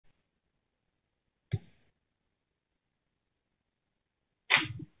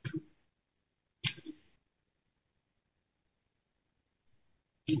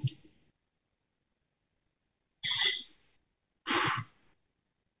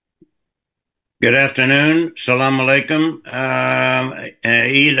Good afternoon. Salam alaikum.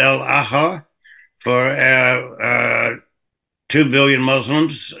 Eid al-Adha for 2 billion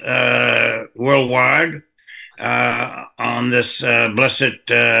Muslims worldwide on this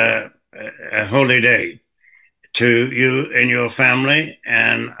blessed holy day. To you and your family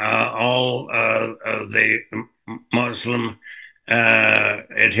and all of the Muslim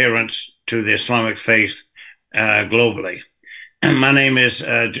adherents to the Islamic faith globally. My name is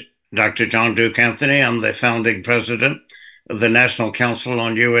Dr. John Duke Anthony. I'm the founding president of the National Council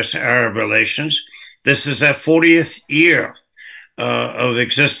on U.S.-Arab Relations. This is our 40th year of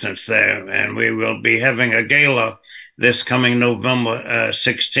existence there, and we will be having a gala this coming November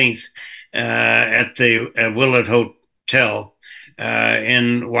 16th at the Willard Hotel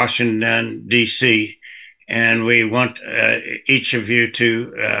in Washington, D.C., and we want each of you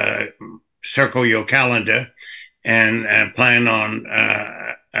to circle your calendar and plan on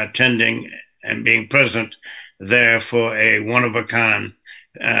attending and being present there for a one-of-a-kind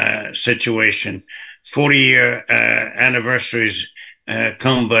situation. 40-year anniversaries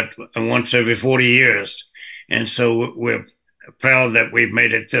come but once every 40 years. And so we're proud that we've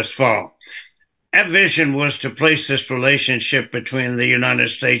made it this far. Our vision was to place this relationship between the United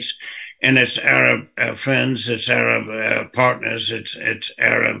States and its Arab friends, its Arab partners, its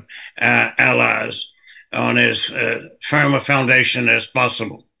Arab allies on as firm a foundation as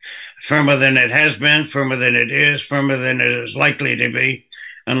possible. Firmer than it has been, firmer than it is, firmer than it is likely to be,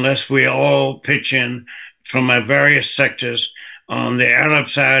 unless we all pitch in from our various sectors on the Arab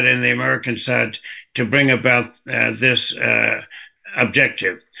side and the American side to bring about this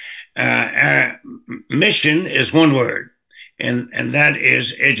objective. Our mission is one word, and that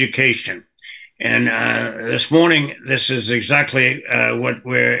is education. And this morning, this is exactly what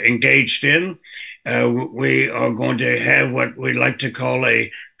we're engaged in. We are going to have what we like to call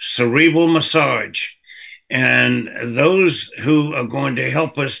a cerebral massage. And those who are going to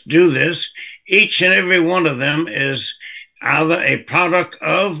help us do this, each and every one of them is either a product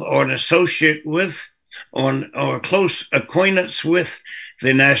of or an associate with or a close acquaintance with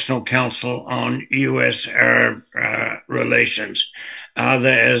the National Council on U.S.-Arab Relations, either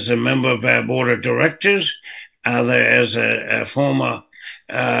as a member of our board of directors, either as a former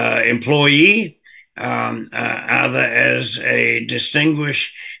employee, either as a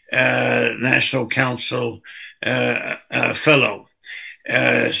distinguished National Council fellow.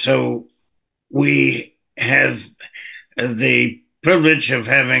 So we have the privilege of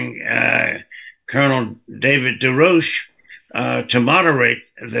having Colonel David DeRoche to moderate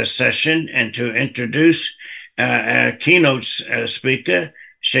this session and to introduce our keynote speaker,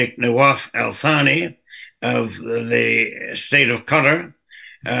 Sheikh Nawaf Al Thani of the state of Qatar,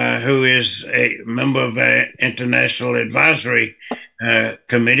 who is a member of our International Advisory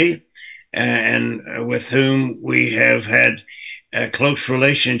Committee, and with whom we have had close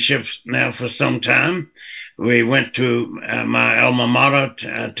relationships now for some time. We went to my alma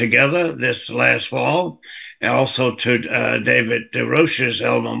mater together this last fall, and also to David DeRoche's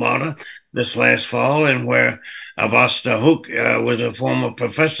alma mater this last fall, and where Abbas Dahouk was a former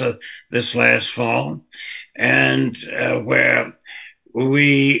professor this last fall, and where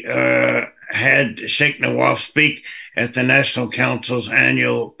we had Sheikh Nawaf speak at the National Council's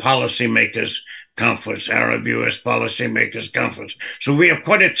annual Policymakers Conference, Arab U.S. Policymakers Conference. So we have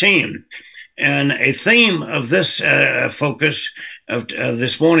quite a team. And a theme of this focus of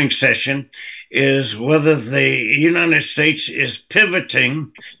this morning's session is whether the United States is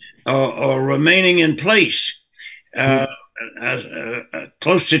pivoting or remaining in place.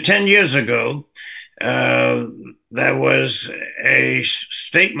 Close to 10 years ago, there was a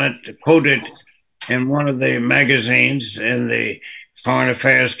statement quoted in one of the magazines in the foreign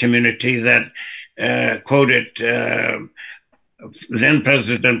affairs community that quoted then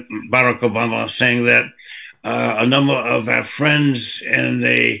President Barack Obama saying that a number of our friends in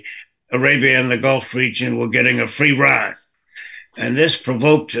the Arabia and the Gulf region were getting a free ride. And this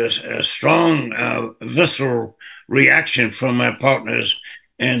provoked a strong, visceral reaction from our partners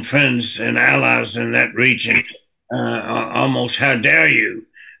and friends and allies in that region. Almost, how dare you?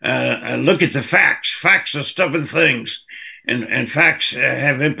 Look at the facts. Facts are stubborn things. And facts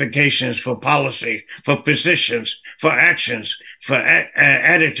have implications for policy, for positions, for actions, for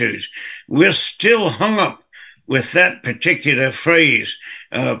attitudes. We're still hung up with that particular phrase,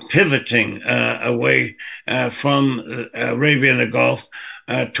 pivoting away from Arabia and the Gulf,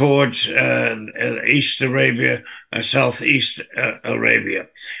 towards East Arabia, Southeast Arabia.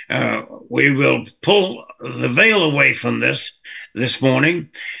 We will pull the veil away from this morning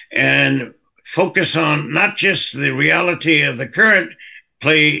and focus on not just the reality of the current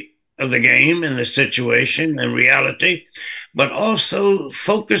play of the game and the situation and reality, but also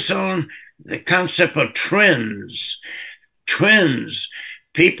focus on the concept of trends. Trends.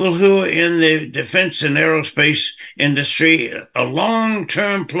 People who are in the defense and aerospace industry are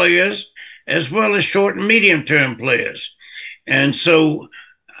long-term players as well as short and medium-term players. And so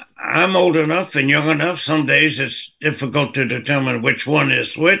I'm old enough and young enough. Some days it's difficult to determine which one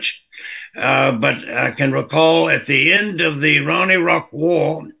is which. But I can recall at the end of the Iran-Iraq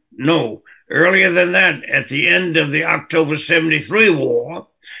War, no, earlier than that, at the end of the October 73 war,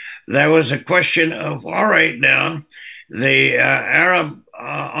 there was a question of, all right, now, the Arab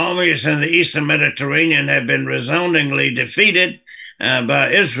armies in the Eastern Mediterranean have been resoundingly defeated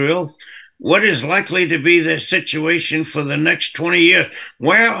by Israel. What is likely to be the situation for the next 20 years?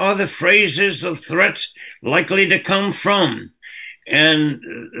 Where are the phrases of threats likely to come from? And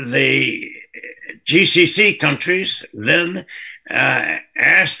the GCC countries then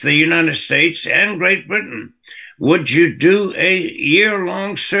asked the United States and Great Britain, would you do a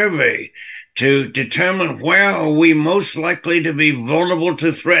year-long survey to determine where are we most likely to be vulnerable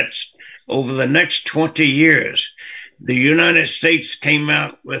to threats over the next 20 years? The United States came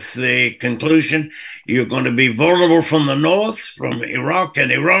out with the conclusion you're going to be vulnerable from the north, from Iraq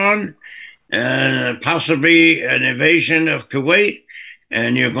and Iran, and possibly an invasion of Kuwait,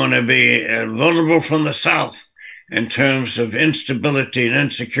 and you're going to be vulnerable from the south in terms of instability and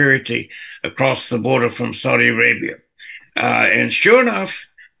insecurity across the border from Saudi Arabia. And sure enough,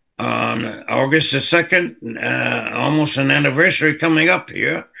 on August the 2nd, almost an anniversary coming up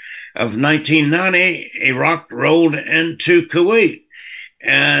here, of 1990, Iraq rolled into Kuwait.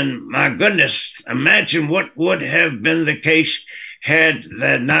 And my goodness, imagine what would have been the case had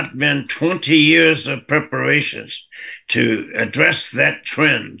there not been 20 years of preparations to address that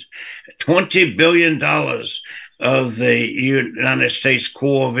trend. $20 billion of the United States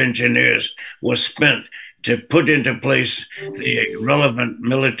Corps of Engineers was spent to put into place the relevant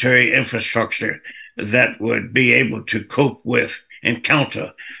military infrastructure that would be able to cope with and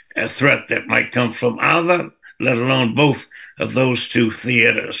counter a threat that might come from either, let alone both of those two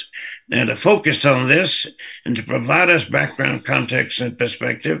theaters. And to focus on this and to provide us background, context, and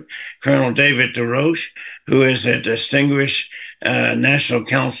perspective, Colonel David DeRoche, who is a distinguished National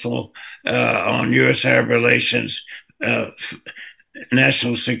Council on U.S.-Arab Relations,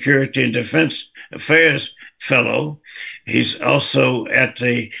 National Security and Defense Affairs Fellow. He's also at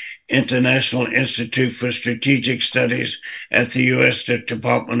the International Institute for Strategic Studies at the U.S.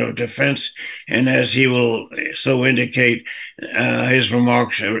 Department of Defense. And as he will so indicate, his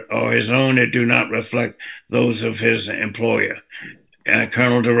remarks are his own and do not reflect those of his employer.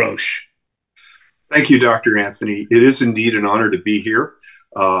 Colonel DeRoche. Thank you, Dr. Anthony. It is indeed an honor to be here.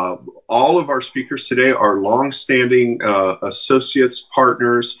 All of our speakers today are longstanding associates,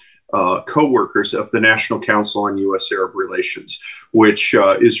 partners, co-workers of the National Council on U.S.-Arab Relations, which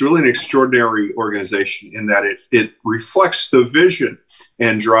is really an extraordinary organization in that it reflects the vision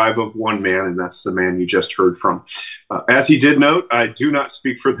and drive of one man, and that's the man you just heard from. As he did note, I do not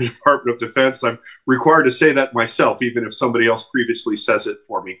speak for the Department of Defense. I'm required to say that myself, even if somebody else previously says it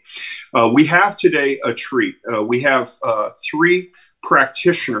for me. We have today a treat. We have three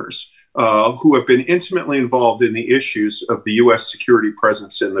practitioners who have been intimately involved in the issues of the U.S. security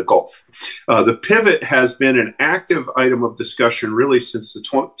presence in the Gulf. The pivot has been an active item of discussion really since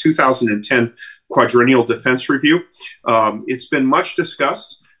the 2010 Quadrennial Defense Review. It's been much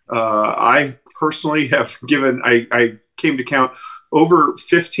discussed. I personally have given, I came to count over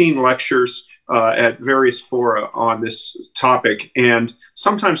 15 lectures at various fora on this topic, and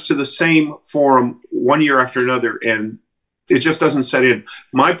sometimes to the same forum one year after another, and it just doesn't set in.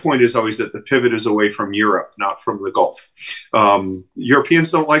 My point is always that the pivot is away from Europe, not from the Gulf.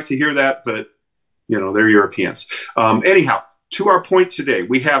 Europeans don't like to hear that, but you know, they're Europeans. Anyhow, to our point today,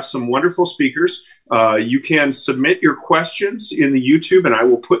 we have some wonderful speakers. You can submit your questions in the YouTube, and I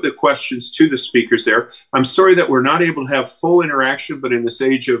will put the questions to the speakers there. I'm sorry that we're not able to have full interaction, but in this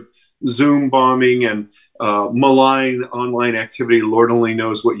age of Zoom bombing and malign online activity, Lord only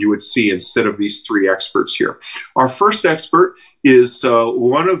knows what you would see instead of these three experts here. Our first expert is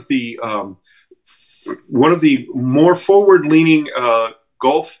one of the more forward-leaning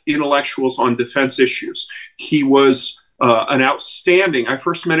Gulf intellectuals on defense issues. He was an outstanding, I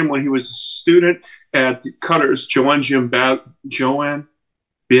first met him when he was a student at Qatar's Joan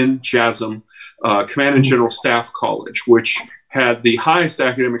bin Jasm Command and General Staff College, which had the highest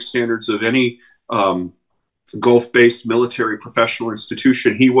academic standards of any Gulf-based military professional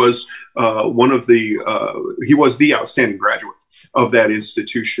institution. He was he was the outstanding graduate of that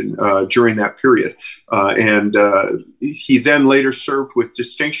institution during that period. And he then later served with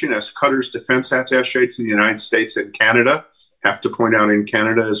distinction as Qatar's defense attaché to the United States and Canada. Have to point out in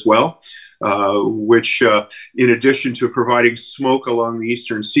Canada as well, which, in addition to providing smoke along the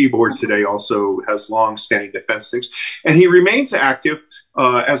eastern seaboard today, also has long-standing defense things. And he remains active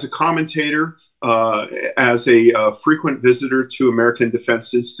as a commentator, as a frequent visitor to American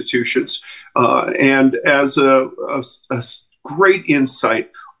defense institutions, and as a great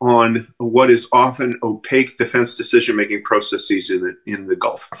insight on what is often opaque defense decision-making processes in the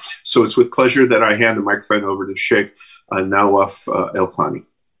Gulf. So it's with pleasure that I hand the microphone over to Sheikh Nawaf El-Thani.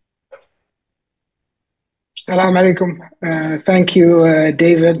 Assalamu alaikum. Thank you,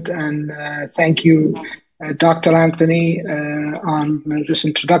 David, and thank you, Dr. Anthony, on this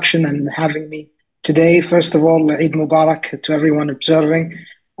introduction and having me today. First of all, Eid Mubarak to everyone observing,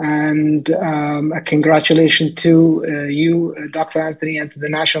 and a congratulations to you, Dr. Anthony, and to the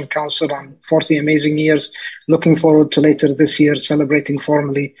National Council on 40 amazing years. Looking forward to later this year celebrating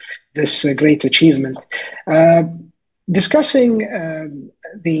formally this great achievement. Discussing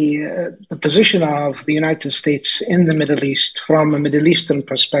the position of the United States in the Middle East from a Middle Eastern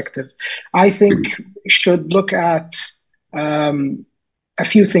perspective, I think should look at a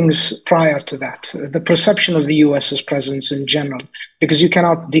few things prior to that. The perception of the US's presence in general, because you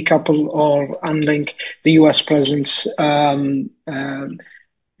cannot decouple or unlink the US presence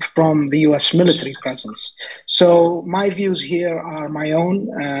from the US military presence. So my views here are my own,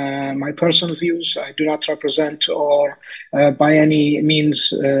 my personal views. I do not represent or by any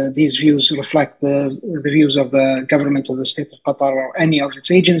means these views reflect the views of the government of the state of Qatar or any of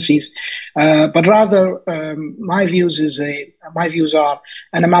its agencies, but rather my views are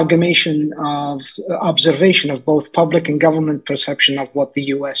an amalgamation of observation of both public and government perception of what the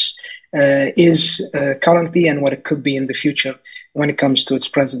US is currently and what it could be in the future when it comes to its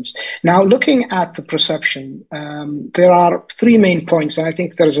presence. Now, looking at the perception, there are three main points, and I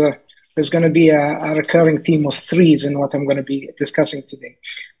think there's going to be a recurring theme of threes in what I'm going to be discussing today.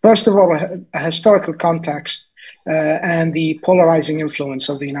 First of all, a historical context and the polarizing influence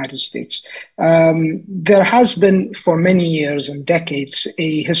of the United States. There has been for many years and decades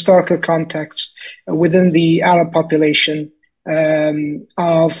a historical context within the Arab population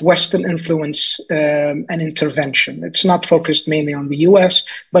of Western influence and intervention. It's not focused mainly on the US,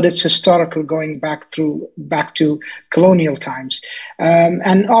 but it's historical, going back to colonial times.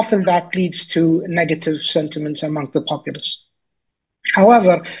 And often that leads to negative sentiments among the populace.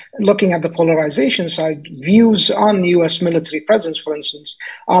 However, looking at the polarization side, views on US military presence, for instance,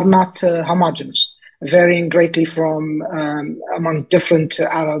 are not homogeneous, varying greatly from among different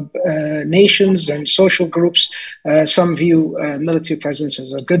Arab nations and social groups. Some view military presence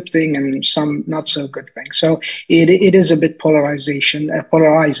as a good thing and some not so good thing. So it is a bit polarizing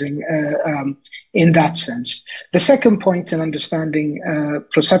in that sense. The second point in understanding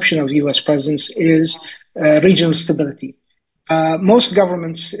perception of US presence is regional stability. Most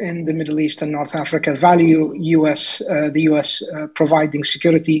governments in the Middle East and North Africa value the US providing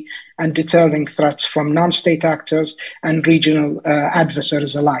security and deterring threats from non-state actors and regional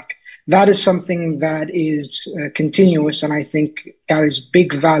adversaries alike. That is something that is continuous and I think carries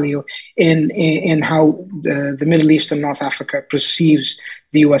big value in how the Middle East and North Africa perceives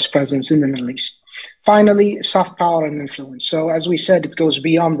the US presence in the Middle East. Finally, soft power and influence. So as we said, it goes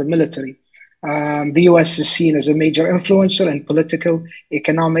beyond the military. The US is seen as a major influencer in political,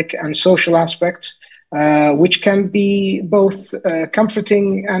 economic, and social aspects, which can be both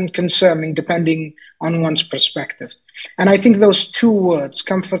comforting and concerning depending on one's perspective. And I think those two words,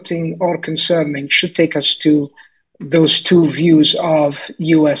 comforting or concerning, should take us to those two views of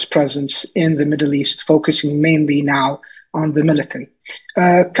US presence in the Middle East, focusing mainly now on the military.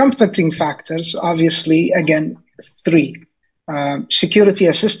 Comforting factors, obviously, again, three. Security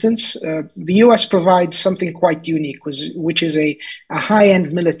assistance. The US provides something quite unique, which is a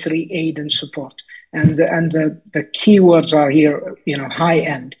high-end military aid and support. And the key words are here,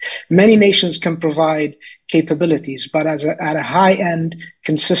 high-end. Many nations can provide capabilities, but at a high-end,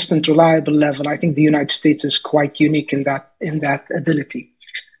 consistent, reliable level, I think the United States is quite unique in that ability.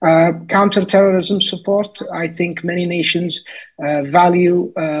 Counterterrorism support. I think many nations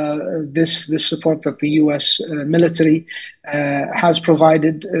value this support that the U.S. Military has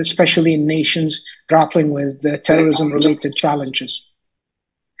provided, especially in nations grappling with terrorism-related challenges.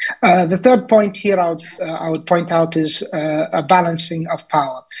 The third point here I would point out is a balancing of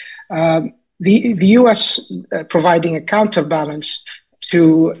power. the U.S. Providing a counterbalance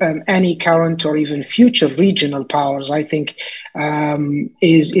to any current or even future regional powers, I think,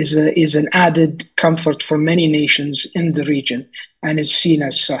 is an added comfort for many nations in the region and is seen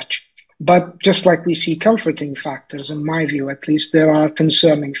as such. But just like we see comforting factors, in my view at least, there are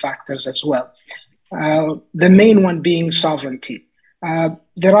concerning factors as well. The main one being sovereignty.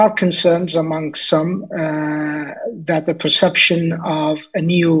 There are concerns among some that the perception of a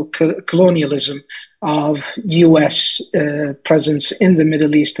new colonialism of U.S. presence in the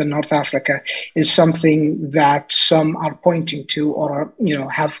Middle East and North Africa is something that some are pointing to or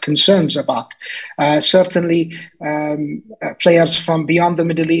have concerns about. Certainly, players from beyond the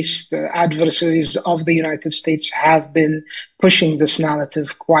Middle East, adversaries of the United States, have been pushing this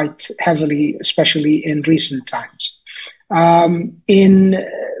narrative quite heavily, especially in recent times. In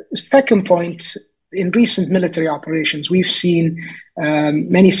second point, in recent military operations, we've seen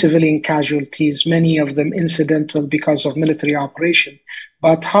many civilian casualties, many of them incidental because of military operation,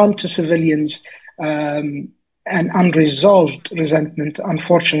 but harm to civilians and unresolved resentment,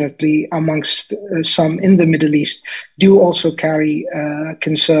 unfortunately, amongst some in the Middle East do also carry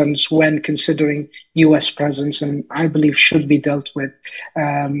concerns when considering U.S. presence, and I believe should be dealt with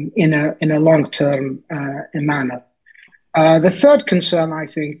in a long-term manner. The third concern, I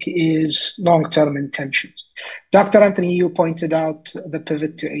think, is long-term intentions. Dr. Anthony, you pointed out the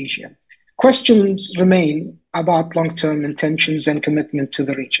pivot to Asia. Questions remain about long-term intentions and commitment to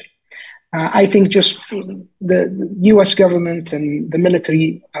the region. I think just the U.S. government and the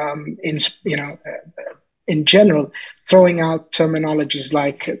military, in general, throwing out terminologies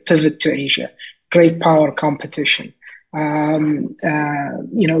like pivot to Asia, great power competition.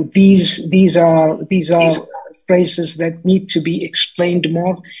 These are phrases that need to be explained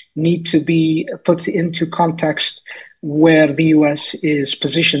more, need to be put into context where the U.S. is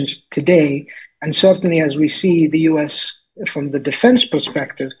positioned today. And certainly, as we see, the U.S. from the defense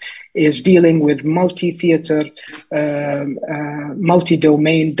perspective is dealing with multi-theater,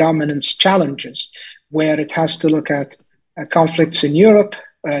 multi-domain dominance challenges, where it has to look at conflicts in Europe,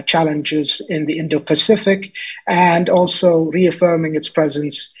 challenges in the Indo-Pacific, and also reaffirming its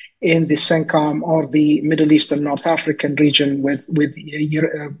presence in the CENTCOM or the Middle East and North African region with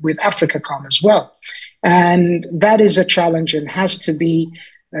AFRICACOM as well. And that is a challenge and has to be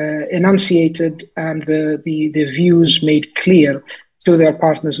enunciated and the views made clear to their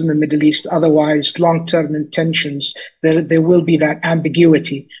partners in the Middle East. Otherwise, long-term intentions, there will be that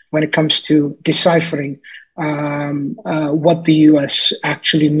ambiguity when it comes to deciphering what the U.S.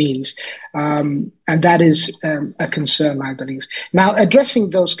 actually means. And that is a concern, I believe. Now,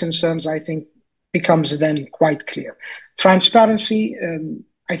 addressing those concerns, I think, becomes then quite clear. Transparency,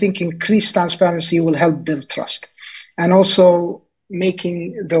 I think increased transparency will help build trust. And also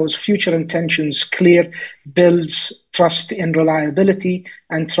making those future intentions clear builds trust in reliability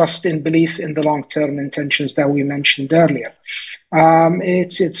and trust in belief in the long-term intentions that we mentioned earlier.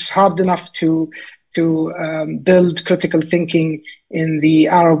 It's hard enough to build critical thinking in the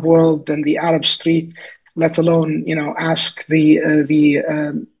Arab world and the Arab street, let alone ask the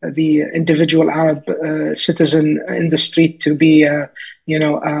individual Arab citizen in the street to be a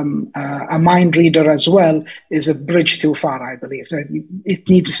mind reader as well, is a bridge too far. I believe it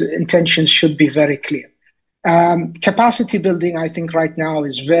needs intentions should be very clear. Capacity building, I think, right now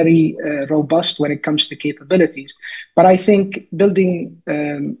is very robust when it comes to capabilities. But I think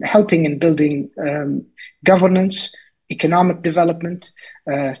helping in building governance, economic development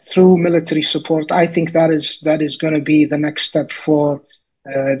through military support, I think that is going to be the next step for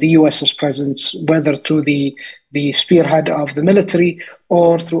the U.S.'s presence, whether through the spearhead of the military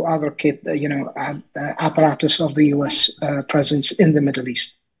or through other apparatus of the U.S. presence in the Middle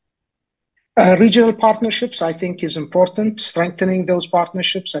East. Regional partnerships, I think, is important, strengthening those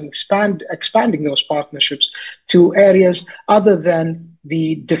partnerships and expanding those partnerships to areas other than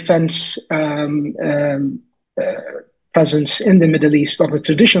the defense presence in the Middle East, or the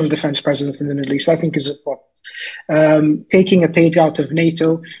traditional defense presence in the Middle East, I think is important. Taking a page out of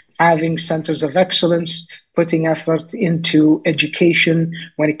NATO, having centers of excellence, putting effort into education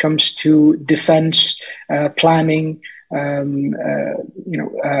when it comes to defense planning,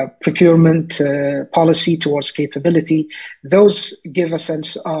 procurement policy towards capability. Those give a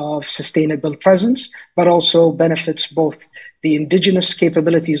sense of sustainable presence, but also benefits both the indigenous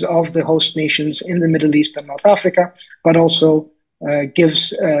capabilities of the host nations in the Middle East and North Africa, but also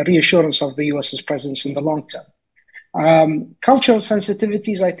gives reassurance of the US's presence in the long term. Cultural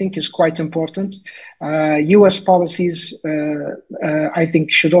sensitivities, I think, is quite important. U.S. policies, I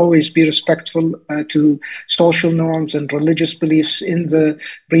think, should always be respectful to social norms and religious beliefs in the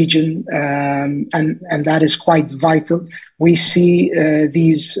region, and that is quite vital. We see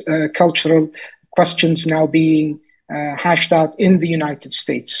these cultural questions now being hashed out in the United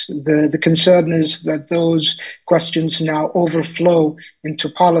States. The concern is that those questions now overflow into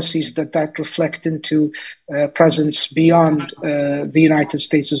policies that reflect into presence beyond the United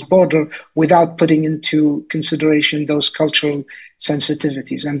States' border without putting into consideration those cultural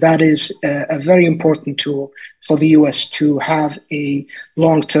sensitivities. And that is a very important tool for the US to have a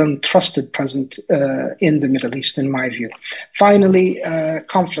long-term trusted presence in the Middle East, in my view. Finally,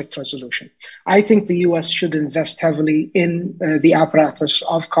 conflict resolution. I think the US should invest heavily in the apparatus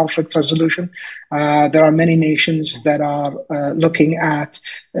of conflict resolution. There are many nations that are looking at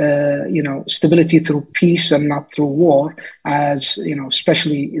stability through peace and not through war, as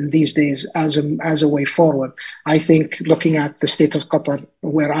especially in these days, as a way forward. I think looking at the state of Qatar,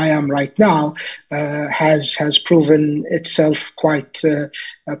 where I am right now, has proven itself quite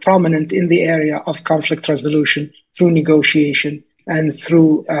prominent in the area of conflict resolution through negotiation and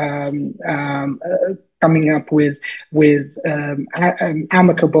through coming up with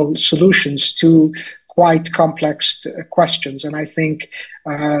amicable solutions to quite complex questions. And I think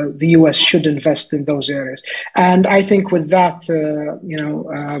the US should invest in those areas. And I think with that,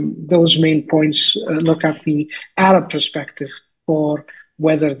 those main points look at the Arab perspective for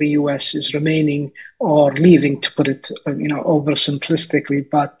whether the US is remaining or leaving, to put it, oversimplistically.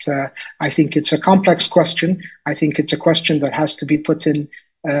 But I think it's a complex question. I think it's a question that has to be put in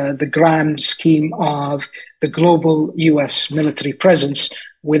the grand scheme of the global US military presence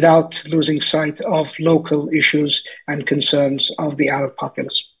without losing sight of local issues and concerns of the Arab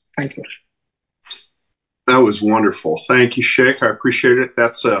populace. Thank you. That was wonderful. Thank you, Sheikh. I appreciate it.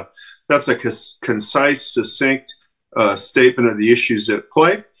 That's a concise, succinct statement of the issues at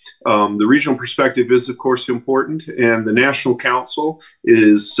play. The regional perspective is, of course, important, and the National Council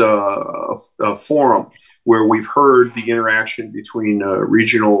is a forum where we've heard the interaction between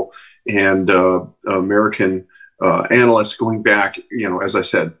regional and American analysts going back, as I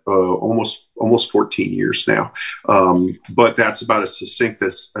said, almost 14 years now. But that's about as succinct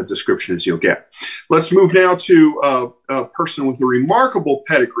a description as you'll get. Let's move now to a person with a remarkable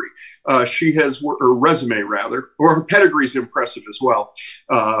pedigree. She has her resume, rather, or her pedigree is impressive as well.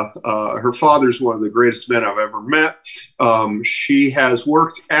 Her father's one of the greatest men I've ever met. She has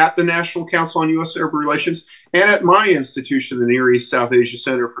worked at the National Council on U.S. Arab Relations and at my institution, the Near East South Asia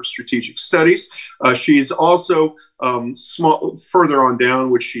Center for Strategic Studies. She's also further on down,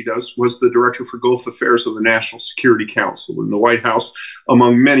 which she does, was the director for Gulf Affairs of the National Security Council in the White House,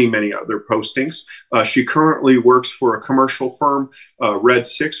 among many, many other postings. She currently works for a commercial firm, Red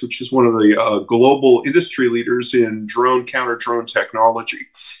 6, which is one of the global industry leaders in counter-drone technology,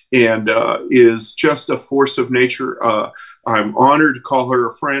 and is just a force of nature. I'm honored to call her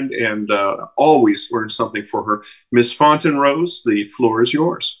a friend and always learn something for her. Ms. Fontaine-Rose, the floor is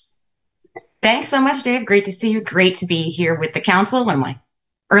yours. Thanks so much, Dave. Great to see you. Great to be here with the council, one of my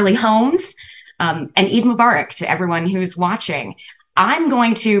early homes. And Eid Mubarak to everyone who's watching. I'm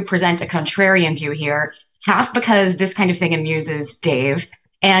going to present a contrarian view here, half because this kind of thing amuses Dave,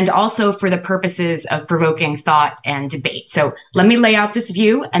 and also for the purposes of provoking thought and debate. So let me lay out this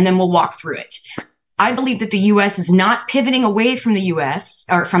view, and then we'll walk through it. I believe that the U.S. is not pivoting away from the U.S.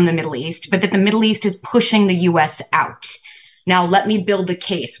 or from the Middle East, but that the Middle East is pushing the U.S. out. Now, let me build the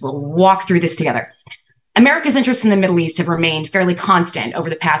case. We'll walk through this together. America's interests in the Middle East have remained fairly constant over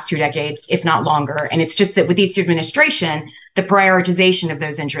the past 2 decades, if not longer. And it's just that with each administration, the prioritization of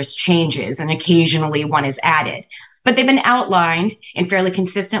those interests changes, and occasionally one is added. But they've been outlined in fairly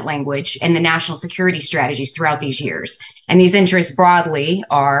consistent language in the national security strategies throughout these years. And these interests broadly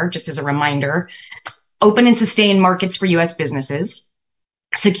are, just as a reminder, open and sustained markets for U.S. businesses,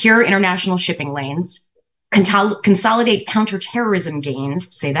 secure international shipping lanes, consolidate counterterrorism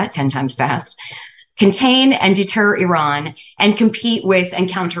gains, say that 10 times fast, contain and deter Iran, and compete with and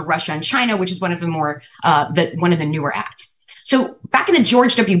counter Russia and China, which is one of the one of the newer acts. So back in the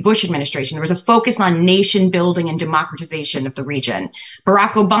George W. Bush administration, there was a focus on nation building and democratization of the region.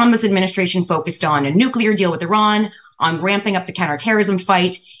 Barack Obama's administration focused on a nuclear deal with Iran, on ramping up the counterterrorism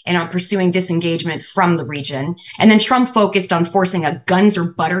fight, and on pursuing disengagement from the region. And then Trump focused on forcing a guns or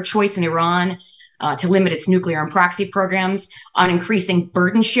butter choice in Iran, to limit its nuclear and proxy programs, on increasing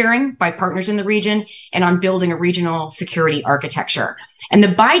burden sharing by partners in the region, and on building a regional security architecture. And the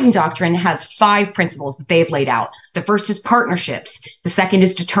Biden doctrine has 5 principles that they've laid out. The first is partnerships. The second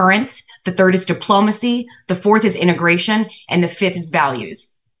is deterrence. The third is diplomacy. The fourth is integration. And the fifth is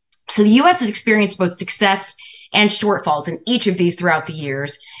values. So the U.S. has experienced both success and shortfalls in each of these throughout the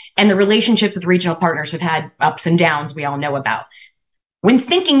years. And the relationships with regional partners have had ups and downs we all know about. When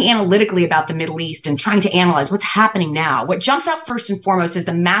thinking analytically about the Middle East and trying to analyze what's happening now, what jumps out first and foremost is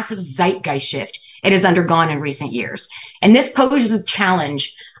the massive zeitgeist shift it has undergone in recent years. And this poses a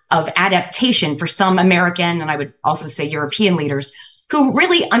challenge of adaptation for some American, and I would also say European leaders, who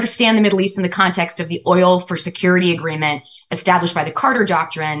really understand the Middle East in the context of the oil for security agreement established by the Carter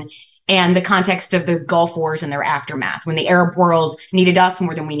Doctrine and the context of the Gulf Wars and their aftermath, when the Arab world needed us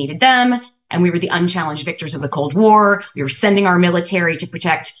more than we needed them, and we were the unchallenged victors of the Cold War. We were sending our military to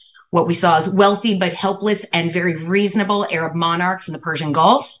protect what we saw as wealthy but helpless and very reasonable Arab monarchs in the Persian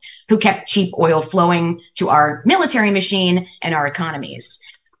Gulf, who kept cheap oil flowing to our military machine and our economies.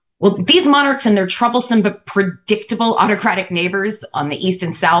 Well, these monarchs and their troublesome but predictable autocratic neighbors on the east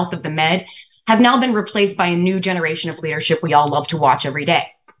and south of the Med have now been replaced by a new generation of leadership we all love to watch every day.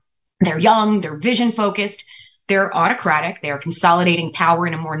 They're young, they're vision-focused, they're autocratic, they're consolidating power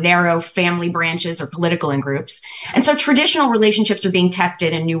in a more narrow family branches or political groups. And so traditional relationships are being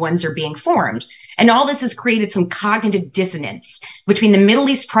tested and new ones are being formed. And all this has created some cognitive dissonance between the Middle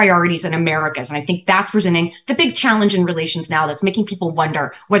East priorities and America's. And I think that's presenting the big challenge in relations now that's making people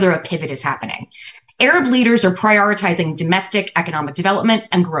wonder whether a pivot is happening. Arab leaders are prioritizing domestic economic development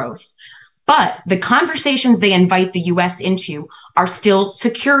and growth. But the conversations they invite the U.S. into are still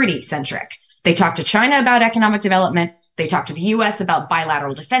security-centric. They talk to China about economic development. They talk to the U.S. about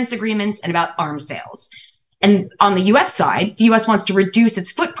bilateral defense agreements and about arms sales. And on the U.S. side, the U.S. wants to reduce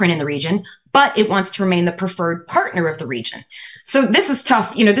its footprint in the region, but it wants to remain the preferred partner of the region. So this is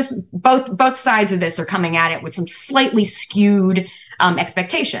tough. Both sides of this are coming at it with some slightly skewed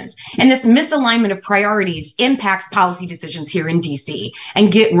expectations. And this misalignment of priorities impacts policy decisions here in D.C.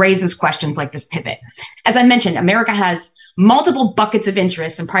 and raises questions like this pivot. As I mentioned, America has multiple buckets of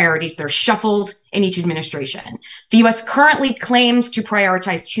interests and priorities that are shuffled in each administration. The U.S. currently claims to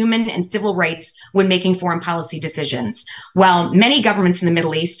prioritize human and civil rights when making foreign policy decisions, while many governments in the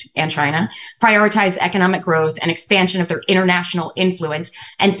Middle East and China prioritize economic growth and expansion of their international influence.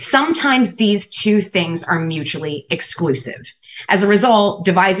 And sometimes these two things are mutually exclusive. As a result,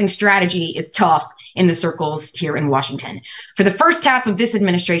 devising strategy is tough in the circles here in Washington. For the first half of this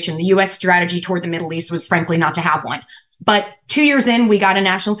administration, the U.S. strategy toward the Middle East was frankly not to have one. But 2 years in, we got a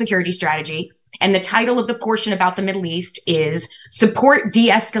national security strategy, and the title of the portion about the Middle East is Support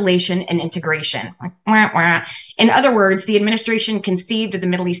De-Escalation and Integration. In other words, the administration conceived of the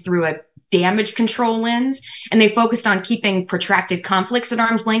Middle East through a damage control lens, and they focused on keeping protracted conflicts at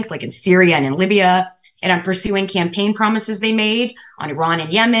arm's length, like in Syria and in Libya, and on pursuing campaign promises they made on Iran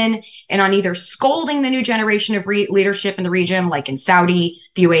and Yemen, and on either scolding the new generation of leadership in the region, like in Saudi,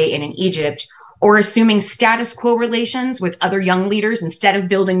 the UAE, and in Egypt, or assuming status quo relations with other young leaders instead of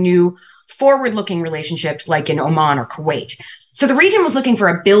building new forward-looking relationships like in Oman or Kuwait. So the region was looking for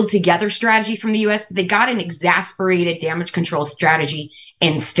a build-together strategy from the U.S., but they got an exasperated damage control strategy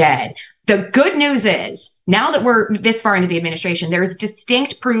instead. The good news is, now that we're this far into the administration, there is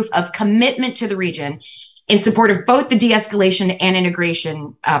distinct proof of commitment to the region in support of both the de-escalation and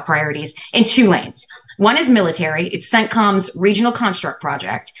integration priorities in 2 lanes. One is military, it's CENTCOM's Regional Construct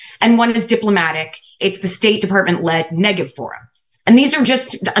Project, and one is diplomatic, it's the State Department-led Negev Forum. And these are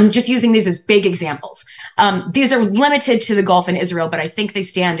I'm just using these as big examples. These are limited to the Gulf and Israel, but I think they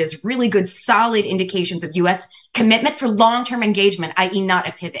stand as really good, solid indications of U.S. commitment for long-term engagement, i.e. not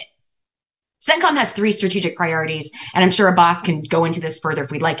a pivot. CENTCOM has 3 strategic priorities, and I'm sure Abbas can go into this further if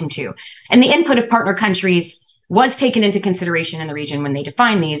we'd like him to. And the input of partner countries was taken into consideration in the region when they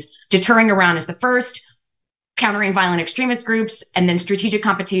defined these. Deterring Iran is the first, countering violent extremist groups, and then strategic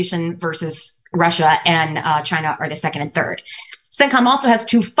competition versus Russia and China are the second and third. CENTCOM also has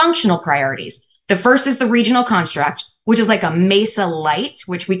 2 functional priorities. The first is the regional construct, which is like a MESA light,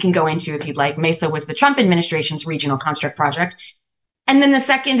 which we can go into if you'd like. MESA was the Trump administration's regional construct project. And then the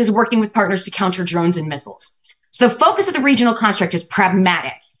second is working with partners to counter drones and missiles. So the focus of the regional construct is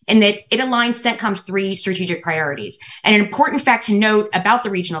pragmatic in that it aligns CENTCOM's 3 strategic priorities. And an important fact to note about the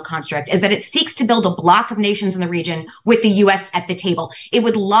regional construct is that it seeks to build a bloc of nations in the region with the U.S. at the table. It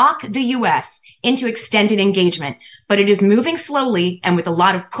would lock the U.S. into extended engagement, but it is moving slowly and with a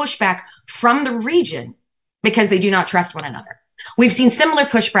lot of pushback from the region because they do not trust one another. We've seen similar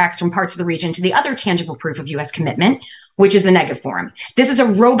pushbacks from parts of the region to the other tangible proof of U.S. commitment, which is the negative form. This is a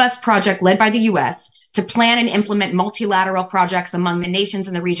robust project led by the US to plan and implement multilateral projects among the nations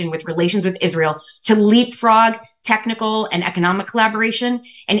in the region with relations with Israel to leapfrog technical and economic collaboration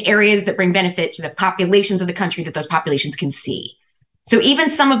in areas that bring benefit to the populations of the country that those populations can see. So even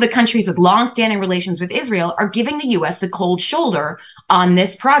some of the countries with long-standing relations with Israel are giving the US the cold shoulder on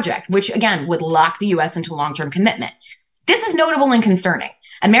this project, which again would lock the US into long-term commitment. This is notable and concerning.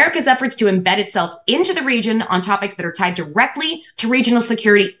 America's efforts to embed itself into the region on topics that are tied directly to regional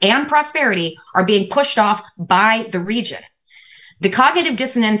security and prosperity are being pushed off by the region. The cognitive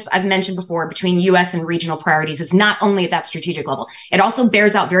dissonance I've mentioned before between US and regional priorities is not only at that strategic level, it also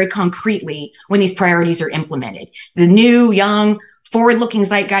bears out very concretely when these priorities are implemented. The new, young, forward-looking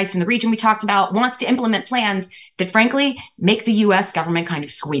zeitgeist in the region we talked about wants to implement plans that frankly make the US government kind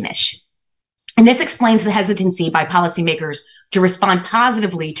of squeamish. And this explains the hesitancy by policymakers to respond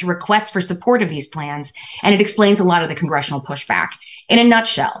positively to requests for support of these plans, and it explains a lot of the congressional pushback. In a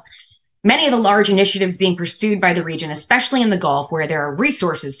nutshell, many of the large initiatives being pursued by the region, especially in the Gulf, where there are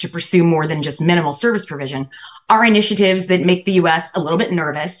resources to pursue more than just minimal service provision, are initiatives that make the US a little bit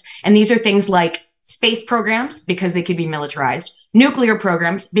nervous. And these are things like space programs, because they could be militarized, nuclear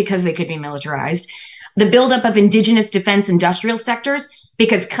programs, because they could be militarized, the buildup of indigenous defense industrial sectors,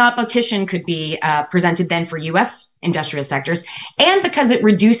 because competition could be presented then for US industrial sectors, and because it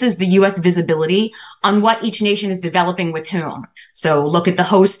reduces the US visibility on what each nation is developing with whom. So look at the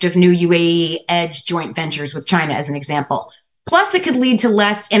host of new UAE Edge joint ventures with China as an example. Plus, it could lead to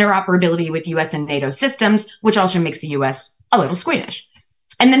less interoperability with US and NATO systems, which also makes the US a little squeamish.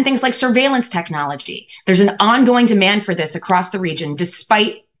 And then things like surveillance technology. There's an ongoing demand for this across the region,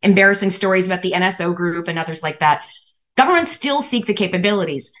 despite embarrassing stories about the NSO group and others like that. Governments still seek the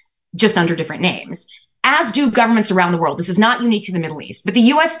capabilities, just under different names, as do governments around the world. This is not unique to the Middle East, but the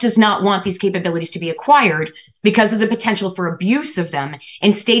US does not want these capabilities to be acquired because of the potential for abuse of them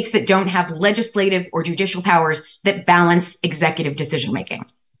in states that don't have legislative or judicial powers that balance executive decision-making.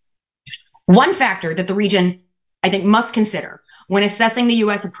 One factor that the region, I think, must consider when assessing the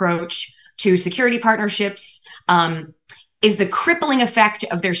US approach to security partnerships is the crippling effect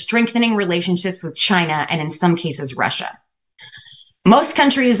of their strengthening relationships with China and in some cases Russia. Most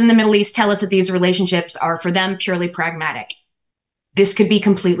countries in the Middle East tell us that these relationships are for them purely pragmatic. This could be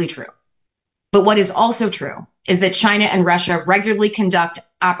completely true. But what is also true is that China and Russia regularly conduct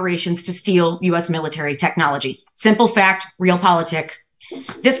operations to steal US military technology. Simple fact, realpolitik.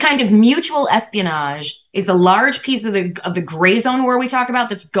 This kind of mutual espionage is the large piece of the gray zone war we talk about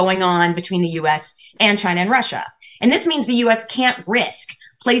that's going on between the US and China and Russia. And this means the US can't risk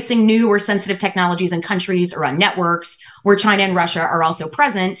placing new or sensitive technologies in countries or on networks where China and Russia are also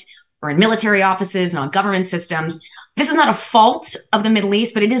present, or in military offices and on government systems. This is not a fault of the Middle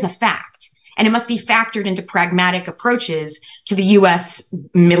East, but it is a fact. And it must be factored into pragmatic approaches to the US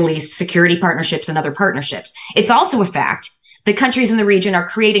Middle East security partnerships and other partnerships. It's also a fact that countries in the region are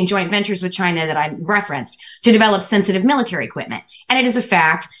creating joint ventures with China that I referenced to develop sensitive military equipment. And it is a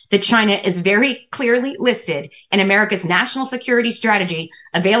fact that China is very clearly listed in America's national security strategy,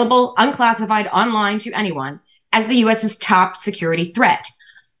 available unclassified online to anyone, as the US's top security threat.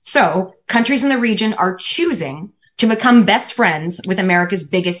 So countries in the region are choosing to become best friends with America's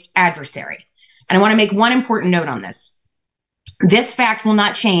biggest adversary. And I want to make one important note on this. This fact will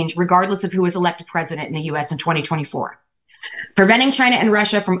not change regardless of who is elected president in the US in 2024. Preventing China and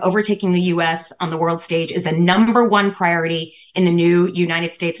Russia from overtaking the US on the world stage is the #1 priority in the new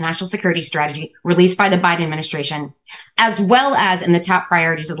United States national security strategy released by the Biden administration, as well as in the top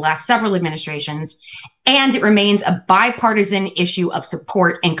priorities of the last several administrations. And it remains a bipartisan issue of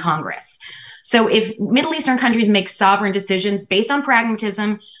support in Congress. So if Middle Eastern countries make sovereign decisions based on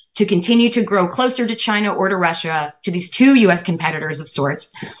pragmatism to continue to grow closer to China or to Russia, to these two US competitors of sorts,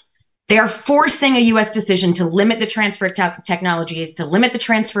 they are forcing a US decision to limit the transfer of technologies, to limit the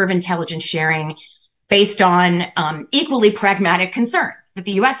transfer of intelligence sharing based on equally pragmatic concerns that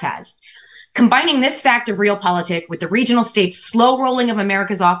the US has. Combining this fact of realpolitik with the regional states' slow rolling of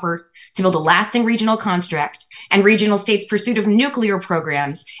America's offer to build a lasting regional construct and regional states' pursuit of nuclear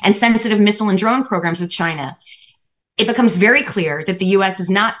programs and sensitive missile and drone programs with China, it becomes very clear that the US is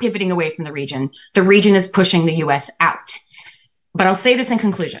not pivoting away from the region. The region is pushing the US out. But I'll say this in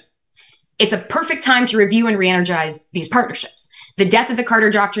conclusion. It's a perfect time to review and re-energize these partnerships. The death of the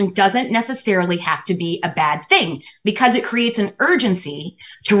Carter Doctrine doesn't necessarily have to be a bad thing because it creates an urgency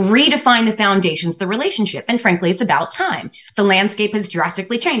to redefine the foundations of the relationship. And frankly, it's about time. The landscape has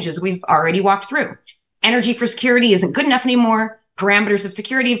drastically changed, as we've already walked through. Energy for security isn't good enough anymore. Parameters of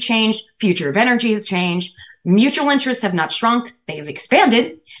security have changed. Future of energy has changed. Mutual interests have not shrunk. They've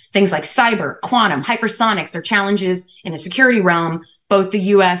expanded. Things like cyber, quantum, hypersonics are challenges in the security realm both the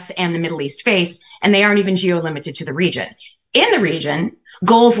US and the Middle East face, and they aren't even geo-limited to the region. In the region,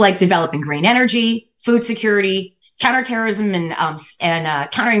 goals like developing green energy, food security, counterterrorism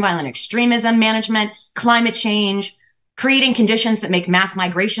and countering violent extremism management, climate change, creating conditions that make mass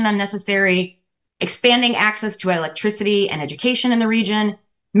migration unnecessary, expanding access to electricity and education in the region,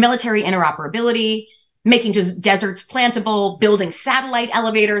 military interoperability, making deserts plantable, building satellite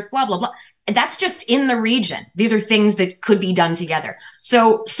elevators, blah, blah, blah. That's just in the region. These are things that could be done together.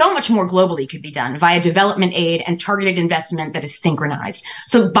 So much more globally could be done via development aid and targeted investment that is synchronized.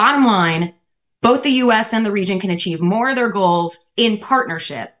 So bottom line, both the US and the region can achieve more of their goals in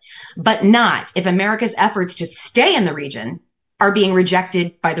partnership, but not if America's efforts to stay in the region are being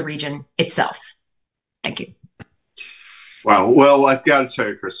rejected by the region itself. Thank you. Wow. Well, I've got to tell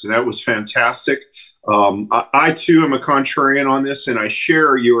you, Kristen, that was fantastic. I too am a contrarian on this, and I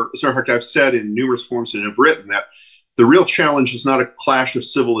share your, as a matter of fact, I've said in numerous forms and have written that the real challenge is not a clash of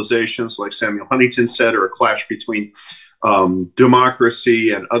civilizations, like Samuel Huntington said, or a clash between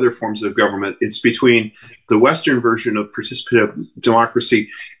democracy and other forms of government. It's between the Western version of participative democracy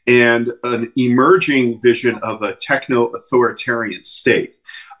and an emerging vision of a techno-authoritarian state.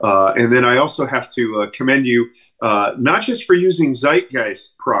 And then I also have to commend you, not just for using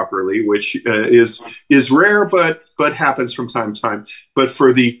zeitgeist properly, which is rare but happens from time to time, but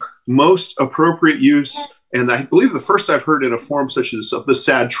for the most appropriate use. And I believe the first I've heard in a form such as the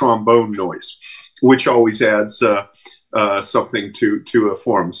sad trombone noise, which always adds something to a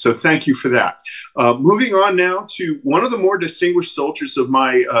form. So thank you for that. Moving on now to one of the more distinguished soldiers of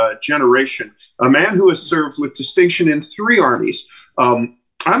my generation, a man who has served with distinction in 3 armies.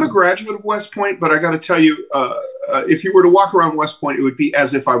 I'm a graduate of West Point, but I got to tell you, if you were to walk around West Point, it would be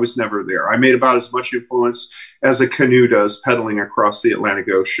as if I was never there. I made about as much influence as a canoe does pedaling across the Atlantic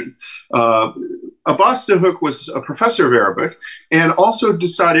Ocean. Abbas Dahouk was a professor of Arabic and also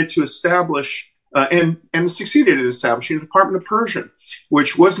decided to establish and succeeded in establishing a Department of Persian,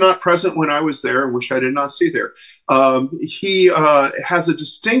 which was not present when I was there and which I did not see there. He has a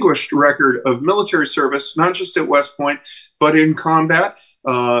distinguished record of military service, not just at West Point, but in combat.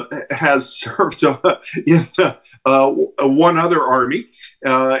 Has served in one other army,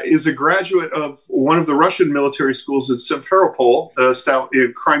 is a graduate of one of the Russian military schools in Simferopol,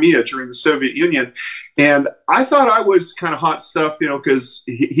 in Crimea during the Soviet Union. And I thought I was kind of hot stuff, because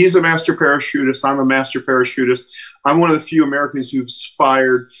he's a master parachutist. I'm a master parachutist. I'm one of the few Americans who's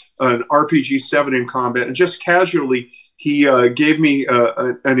fired an RPG-7 in combat. And just casually, he gave me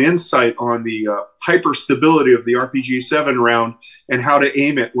an insight on the hyperstability of the RPG-7 round and how to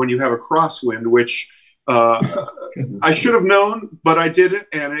aim it when you have a crosswind, which I should have known, but I didn't.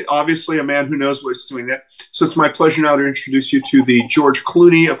 And obviously a man who knows what he's doing that. So it's my pleasure now to introduce you to the George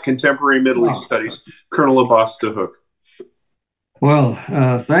Clooney of contemporary Middle East studies, Colonel Abbas Dahouk. Well,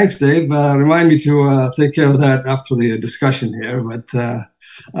 thanks, Dave. Remind me to take care of that after the discussion here. But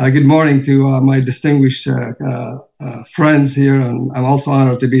good morning to my distinguished friends here, and I'm also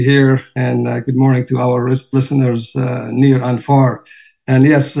honored to be here. And good morning to our listeners near and far. And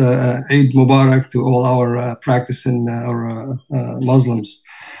yes, Eid Mubarak to all our practicing our Muslims.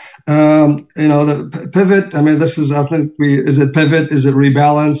 The pivot. I mean, this is. I think is it pivot? Is it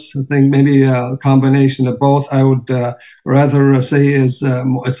rebalance? I think maybe a combination of both. I would rather say it's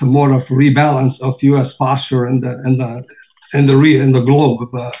a more of rebalance of U.S. posture in the globe,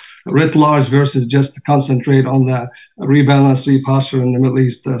 writ large, versus just to concentrate on the rebalance, reposture in the Middle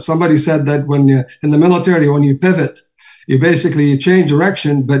East. Somebody said that when you in the military, when you pivot, you basically change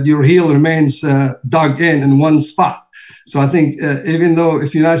direction, but your heel remains dug in one spot. So I think even though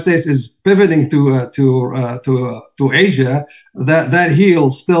if the United States is pivoting to Asia, that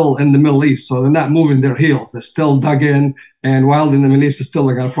heel's still in the Middle East. So they're not moving their heels; they're still dug in. And while in the Middle East, they're still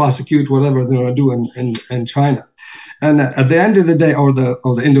going to prosecute whatever they're going to do in China. And at the end of the day, or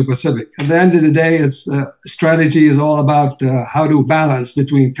the Indo-Pacific, at the end of the day, it's strategy is all about how to balance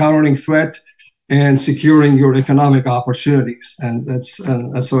between countering threat and securing your economic opportunities, and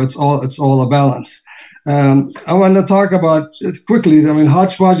so it's all a balance. I want to talk about quickly. I mean,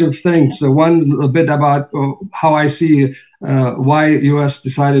 hodgepodge of things. So one a bit about how I see why U.S.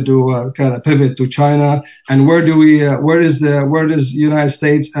 decided to kind of pivot to China, and where does the United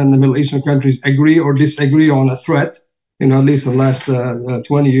States and the Middle Eastern countries agree or disagree on a threat? At least in the last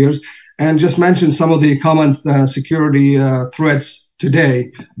 20 years, and just mention some of the common security threats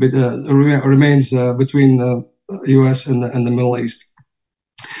today, but remains between the U.S. and the Middle East.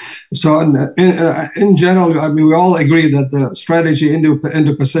 So in general, I mean, we all agree that the strategy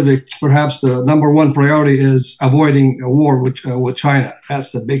Indo-Pacific, perhaps the number one priority is avoiding a war with China.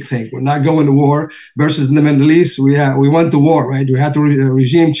 That's the big thing. We're not going to war. Versus in the Middle East, we went to war, right? We had to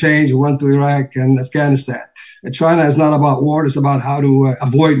regime change. We went to Iraq and Afghanistan. China is not about war. It's about how to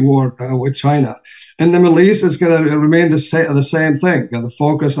avoid war with China. In the Middle East, it's going to remain the same thing. The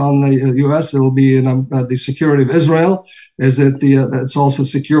focus on the U.S. will be the security of Israel. It's also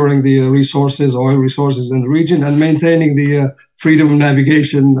securing the oil resources in the region, and maintaining the freedom of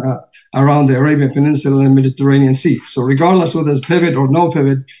navigation around the Arabian Peninsula and Mediterranean Sea. So regardless whether it's pivot or no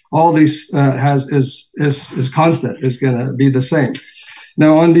pivot, all these is constant. It's going to be the same.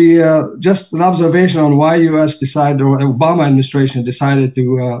 Now, on the just an observation on why U.S. decided, or Obama administration decided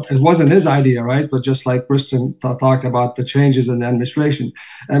to, it wasn't his idea, right? But just like Kristen talked about the changes in the administration.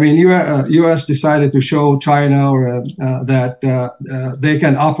 I mean, U.S. decided to show China that they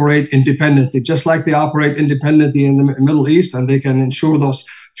can operate independently, just like they operate independently in the Middle East, and they can ensure those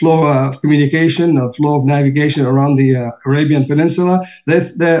flow of communication, flow of navigation around the Arabian Peninsula.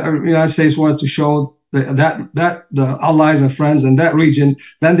 The United States wanted to show that the allies and friends in that region,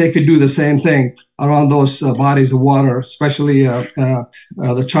 then they could do the same thing around those bodies of water, especially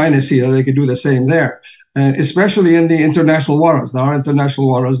the China Sea. They could do the same there, and especially in the international waters. There are international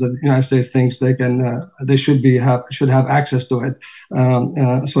waters that the United States thinks they should have access to it.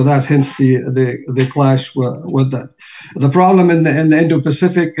 So that hence the clash with that. The problem in the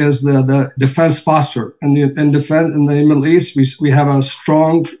Indo-Pacific is the defense posture. In the Middle East, we have a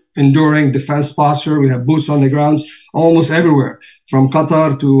strong, enduring defense posture. We have boots on the grounds almost everywhere, from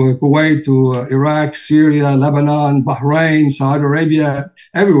Qatar to Kuwait to Iraq, Syria, Lebanon, Bahrain, Saudi Arabia,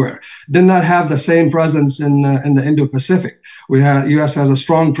 everywhere. Did not have the same presence in the Indo-Pacific. U.S. has a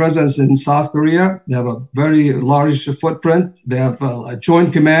strong presence in South Korea. They have a very large footprint. They have a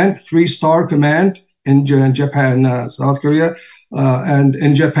joint command, 3-star command in Japan, South Korea. And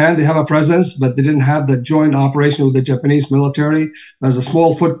in Japan, they have a presence, but they didn't have the joint operation with the Japanese military. There's a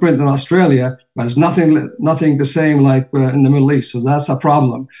small footprint in Australia, but it's nothing the same like in the Middle East. So that's a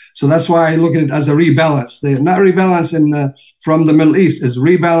problem. So that's why I look at it as a rebalance. They're not rebalance from the Middle East. It's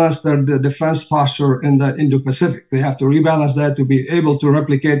rebalance the defense posture in the Indo-Pacific. They have to rebalance that to be able to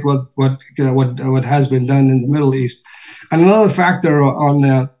replicate what has been done in the Middle East. And another factor on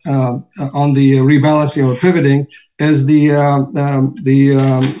the rebalancing or pivoting is the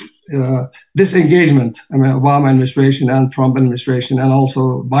disengagement. I mean, Obama administration and Trump administration and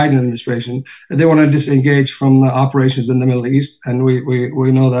also Biden administration, they want to disengage from the operations in the Middle East, and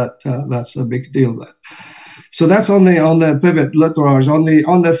we know that that's a big deal. So that's on the pivot, Litoraj.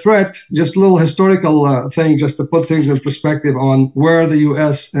 On the threat, just a little historical thing, just to put things in perspective on where the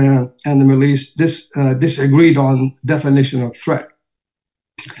U.S. and the Middle East disagreed on definition of threat.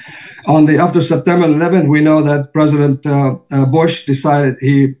 After September 11th, we know that President Bush decided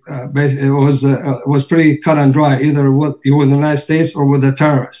it was pretty cut and dry, either with the United States or with the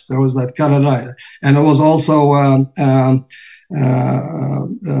terrorists. There was that cut and dry, and it was also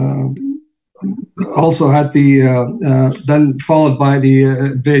had then followed by the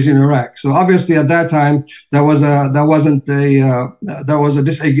invasion of Iraq. So obviously at that time there was a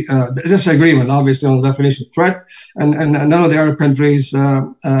disagreement, obviously, on the definition of threat, and none of the Arab countries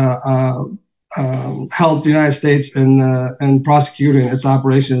helped the United States in prosecuting its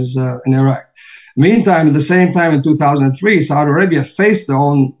operations in Iraq. Meantime, at the same time in 2003, Saudi Arabia faced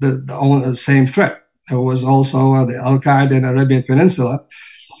the same threat. There was also the Al Qaeda in the Arabian Peninsula.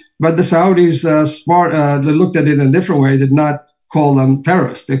 But the Saudis, they looked at it in a different way, did not call them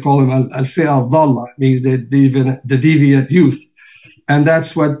terrorists. They call them al-fi'a al-dhalla, means the deviant youth. And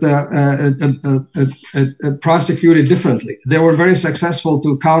that's what it prosecuted differently. They were very successful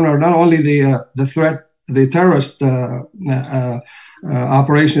to counter not only the threat, the terrorist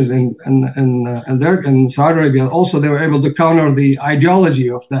operations in Saudi Arabia, also they were able to counter the ideology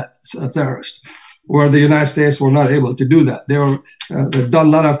of that terrorist, where the United States were not able to do that. They've done a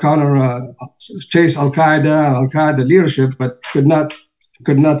lot of chase Al-Qaeda leadership, but could not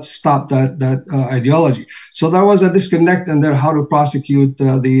stop that ideology. So there was a disconnect in there how to prosecute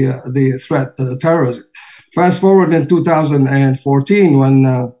the threat, the terrorism. Fast forward in 2014, when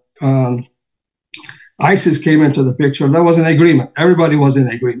ISIS came into the picture, there was an agreement. Everybody was in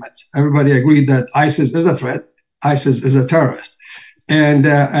agreement. Everybody agreed that ISIS is a threat. ISIS is a terrorist. And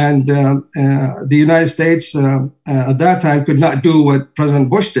the United States at that time could not do what President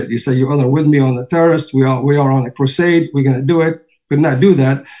Bush did. He said, "You're either with me on the terrorists. We are on a crusade. We're going to do it." Could not do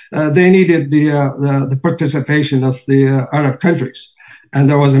that. They needed the participation of the Arab countries. And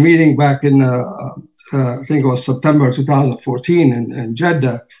there was a meeting back in I think it was September 2014 in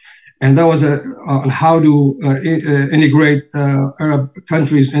Jeddah. and that was on how to integrate Arab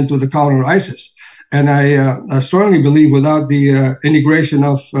countries into the counter ISIS. And I strongly believe without the integration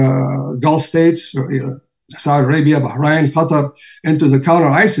of Gulf states, Saudi Arabia, Bahrain, Qatar, into the counter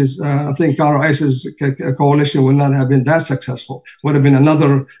ISIS, I think counter ISIS coalition would not have been that successful. Would have been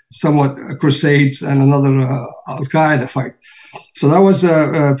another somewhat crusades and another Al Qaeda fight. So that was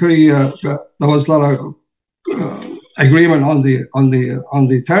there was a lot of agreement on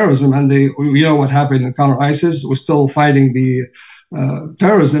the terrorism, and we know what happened in counter ISIS. We're still fighting the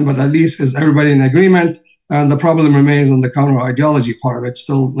terrorism, but at least is everybody in agreement? And the problem remains on the counter ideology part of it,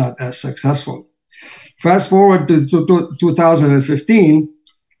 still not as successful. Fast forward to 2015.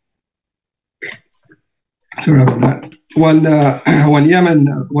 Sorry about that. When Yemen,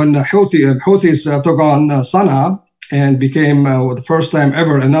 when the Houthis took on Sana'a and became the first time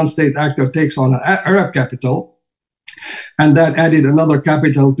ever a non-state actor takes on an Arab capital, and that added another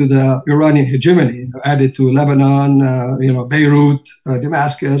capital to the Iranian hegemony, added to Lebanon, Beirut,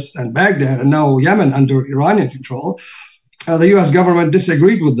 Damascus, and Baghdad, and now Yemen under Iranian control. The U.S. government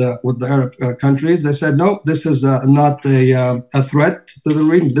disagreed with the Arab countries. They said, no, this is not a threat to the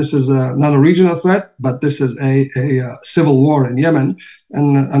region. This is not a regional threat, but this is a civil war in Yemen,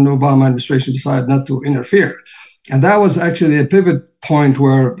 and the Obama administration decided not to interfere. And that was actually a pivot point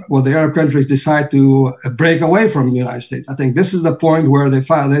where the Arab countries decide to break away from the United States. I think this is the point where they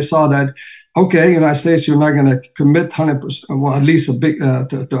saw that, okay, United States, you're not going to commit 100%, well, at least a big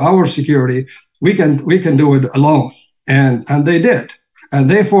to our security. We can do it alone, and they did, and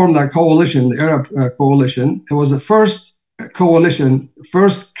they formed that coalition, the Arab coalition. It was the first coalition,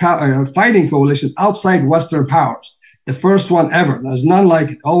 fighting coalition outside Western powers. The first one ever. There's none like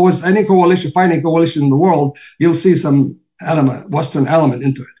it. Always, any fighting coalition in the world, you'll see some Western element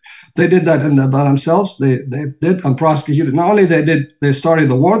into it. They did that by themselves. They did unprosecuted. Not only they started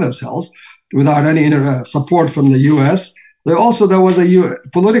the war themselves without any support from the U.S. There was a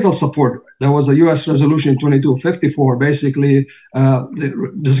political support. There was a U.S. resolution 2254, basically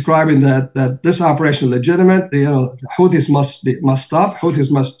describing that this operation is legitimate. Houthis must stop. Houthis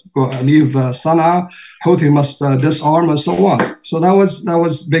must leave Sana'a. Houthis must disarm, and so on. So that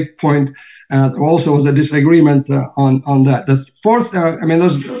was big point. Also, was a disagreement on that. The fourth,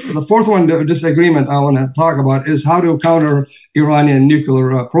 the fourth one, the disagreement I want to talk about is how to counter Iranian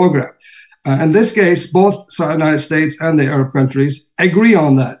nuclear program. In this case, both the United States and the Arab countries agree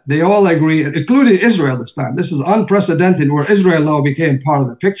on that. They all agree, including Israel this time. This is unprecedented, where Israel now became part of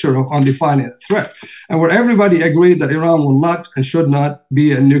the picture on defining a threat, and where everybody agreed that Iran will not and should not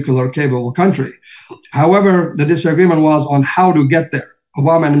be a nuclear-capable country. However, the disagreement was on how to get there.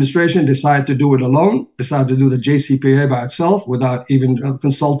 Obama administration decided to do it alone, decided to do the JCPOA by itself without even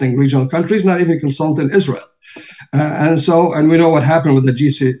consulting regional countries, not even consulting Israel. And we know what happened with the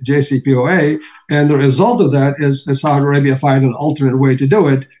JCPOA, and the result of that is Saudi Arabia find an alternate way to do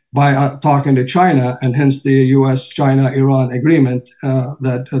it by talking to China, and hence the U.S.-China-Iran agreement.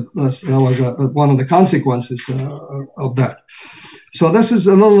 That was one of the consequences of that. So this is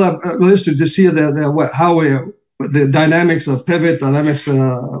a little illustrative to see the dynamics of pivot, dynamics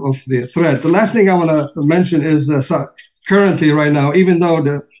of the threat. The last thing I want to mention is currently right now, even though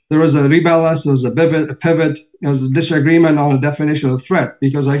there is a rebalance, there's a pivot, there's a disagreement on the definition of threat.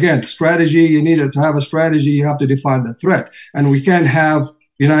 Because again, strategy, you need to have a strategy, you have to define the threat. And we can't have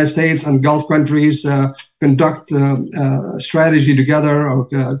the United States and Gulf countries conduct strategy together or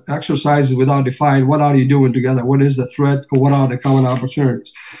exercises without defining what are you doing together, what is the threat, or what are the common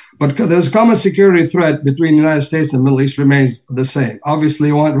opportunities. But there's a common security threat between the United States and the Middle East remains the same.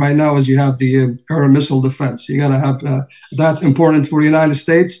 Obviously, one right now is you have the air missile defense. You got to have that's important for the United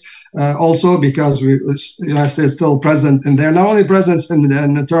States also because the United States is still present in there. Not only presence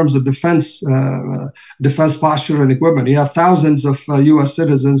in terms of defense posture and equipment. You have thousands of U.S.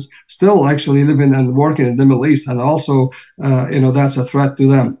 citizens still actually living and working in the Middle East, and also that's a threat to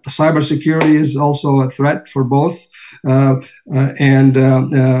them. The cybersecurity is also a threat for both. And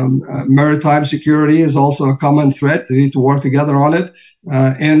maritime security is also a common threat. They need to work together on it.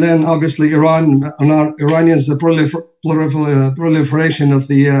 And then obviously Iranians, the proliferation of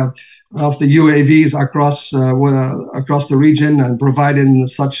the UAVs across the region and providing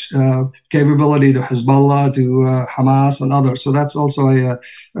such capability to Hezbollah, to Hamas, and others. So that's also a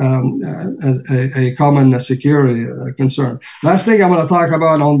common security concern. Last thing I want to talk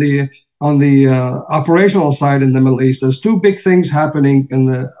about on the operational side in the Middle East, there's two big things happening in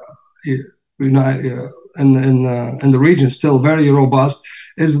the region, still very robust,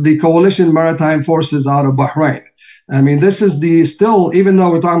 is the coalition maritime forces out of Bahrain. I mean, this is still, even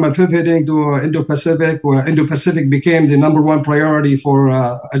though we're talking about pivoting to Indo-Pacific, where Indo-Pacific became the number one priority for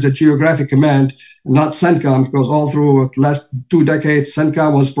as a geographic command, not CENTCOM, because all through the last 2 decades,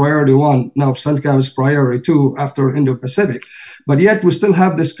 CENTCOM was priority one. Now CENTCOM is priority two after Indo-Pacific. But yet we still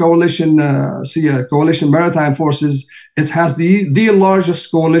have this coalition, coalition maritime forces. It has the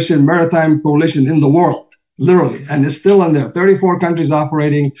largest maritime coalition in the world, literally, and it's still in there. 34 countries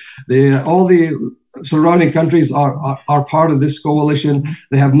operating. All the surrounding countries are part of this coalition.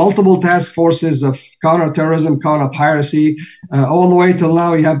 They have multiple task forces of counterterrorism, counter-piracy, all the way till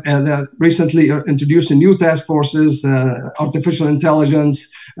now. You have recently introduced new task forces, artificial intelligence,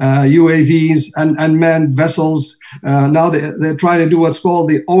 UAVs, unmanned vessels. Now they're trying to do what's called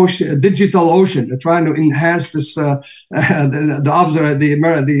the digital ocean. They're trying to enhance this the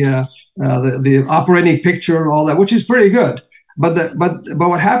operating picture, all that, which is pretty good. But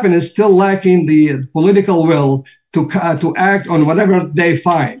what happened is still lacking the political will to act on whatever they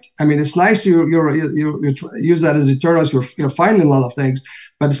find. I mean, it's nice you use that as deterrence. You're finding a lot of things,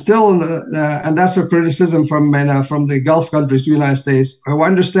 but still, and that's a criticism from the Gulf countries to the United States. I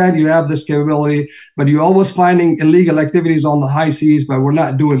understand you have this capability, but you're always finding illegal activities on the high seas, but we're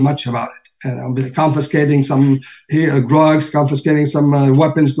not doing much about it. And confiscating some drugs, confiscating some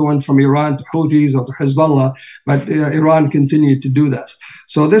weapons going from Iran to Houthis or to Hezbollah, but Iran continued to do that.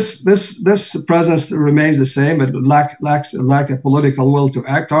 So this presence remains the same, but lacks a political will to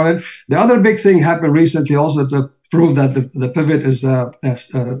act on it. The other big thing happened recently, also to prove that the pivot is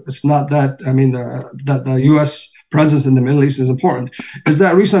it's not that. I mean, that the U.S. presence in the Middle East is important, is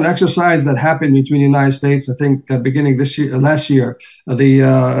that recent exercise that happened between the United States, I think, beginning last year,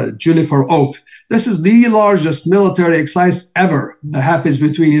 the Juniper Oak. This is the largest military exercise ever that happens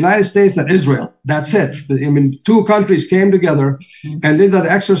between the United States and Israel. That's it. I mean, 2 countries came together and did that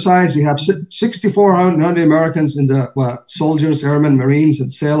exercise. You have 6,400 Americans in the soldiers, airmen, Marines,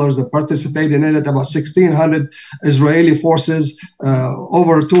 and sailors that participated in it, about 1,600 Israeli forces,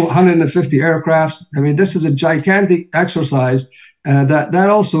 over 250 aircrafts. I mean, this is a gigantic exercise. That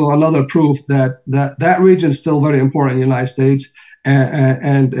also another proof that region is still very important in the United States.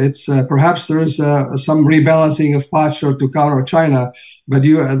 And it's perhaps there is some rebalancing of posture to counter China, but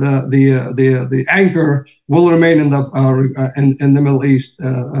the anchor will remain in the Middle East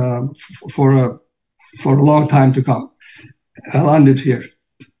for a long time to come. I'll end it here.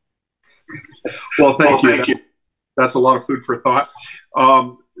 Well, thank you. That's a lot of food for thought.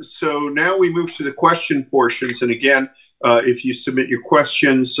 So now we move to the question portions. And again, if you submit your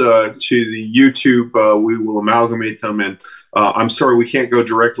questions to the YouTube, we will amalgamate them. And I'm sorry we can't go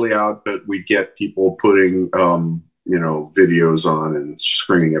directly out, but we get people putting, videos on and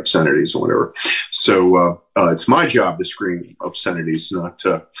screaming obscenities or whatever. So it's my job to scream obscenities, not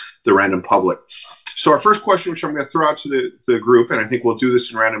the random public. So our first question, which I'm going to throw out to the group, and I think we'll do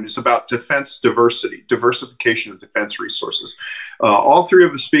this in random, is about defense diversification of defense resources. All 3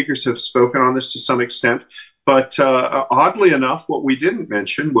 of the speakers have spoken on this to some extent, but oddly enough, what we didn't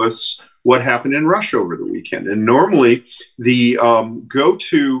mention was what happened in Russia over the weekend. And normally the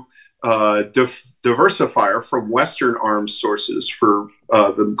go-to diversifier from Western arms sources for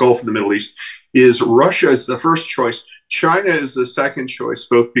the Gulf and the Middle East is Russia is the first choice. China is the second choice,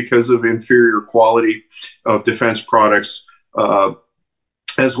 both because of inferior quality of defense products,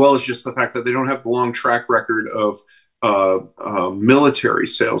 as well as just the fact that they don't have the long track record of military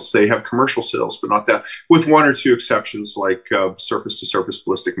sales. They have commercial sales, but not that, with 1 or 2 exceptions, like surface-to-surface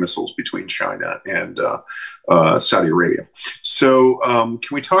ballistic missiles between China and Saudi Arabia. So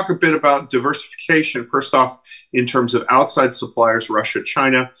can we talk a bit about diversification? First off, in terms of outside suppliers, Russia,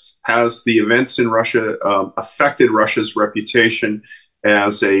 China, has the events in Russia affected Russia's reputation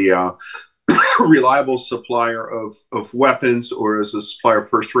as a reliable supplier of weapons, or as a supplier of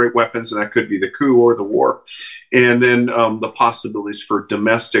first-rate weapons, and that could be the coup or the war. And then the possibilities for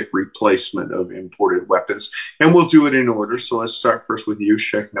domestic replacement of imported weapons. And we'll do it in order. So let's start first with you,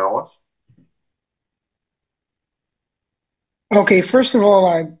 Sheikh Nawaf. Okay, first of all,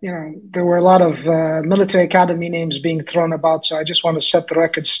 there were a lot of military academy names being thrown about, so I just want to set the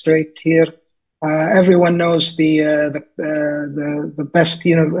record straight here. Everyone knows the best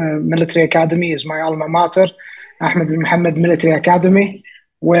military academy is my alma mater, Ahmed bin Mohammed Military Academy,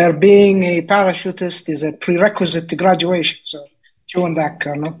 where being a parachutist is a prerequisite to graduation. So chew on that,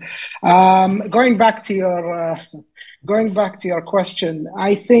 Colonel. Going back to your question,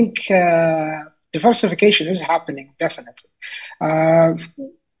 I think diversification is happening, definitely.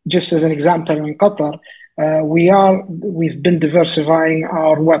 Just as an example, in Qatar, We've been diversifying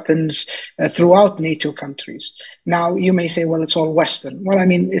our weapons throughout NATO countries. Now, you may say, well, it's all Western. Well, I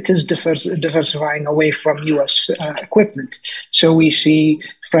mean, it is diversifying away from US equipment. So we see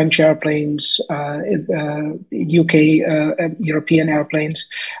French airplanes, UK, European airplanes,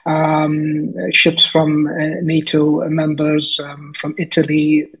 ships from NATO members, from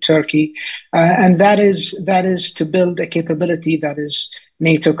Italy, Turkey, and that is to build a capability that is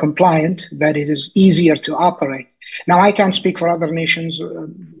NATO compliant, that it is easier to operate. Now, I can't speak for other nations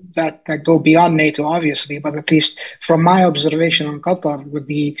that go beyond NATO, obviously, but at least from my observation on Qatar, with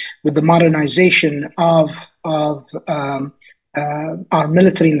the modernization of our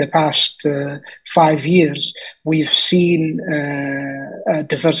military in the past 5 years, we've seen a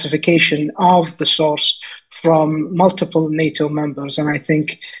diversification of the source from multiple NATO members. And I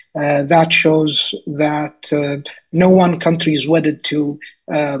think that shows that no one country is wedded to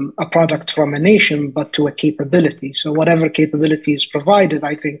a product from a nation, but to a capability. So whatever capability is provided,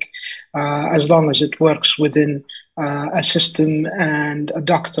 I think, as long as it works within a system and a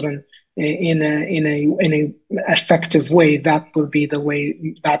doctrine in a effective way, that will be the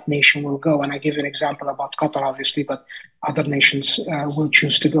way that nation will go. And I give an example about Qatar, obviously, but other nations will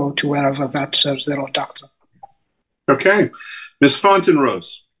choose to go to wherever that serves their own doctrine. Okay. Ms.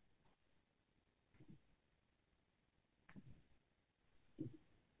 Fontenrose.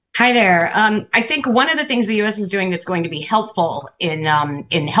 Hi there. I think one of the things the U.S. is doing that's going to be helpful in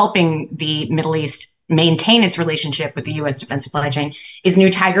helping the Middle East maintain its relationship with the U.S. defense supply chain is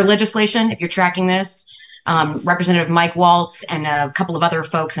new Tiger legislation. If you're tracking this, Representative Mike Waltz and a couple of other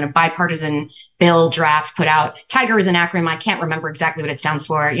folks in a bipartisan bill draft put out. Tiger is an acronym. I can't remember exactly what it stands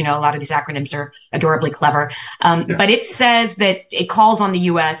for. You know, a lot of these acronyms are adorably clever. But it says that it calls on the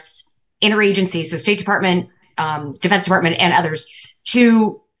U.S. interagencies, so State Department, Defense Department, and others,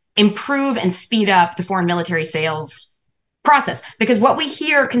 to improve and speed up the foreign military sales process. Because what we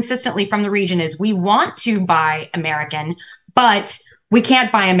hear consistently from the region is we want to buy American, but we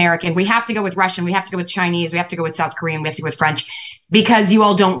can't buy American. We have to go with Russian. We have to go with Chinese. We have to go with South Korean. We have to go with French because you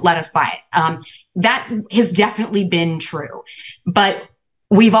all don't let us buy it. That has definitely been true. But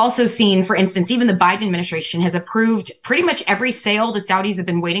we've also seen, for instance, even the Biden administration has approved pretty much every sale the Saudis have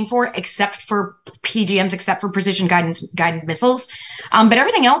been waiting for, except for PGMs, except for precision guided missiles. But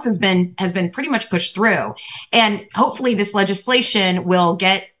everything else has been pretty much pushed through. And hopefully this legislation will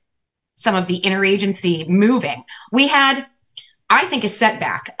get some of the interagency moving. We had, I think, a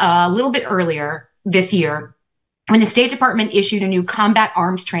setback a little bit earlier this year when the State Department issued a new combat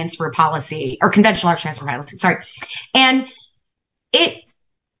arms transfer policy, or conventional arms transfer policy, sorry. And it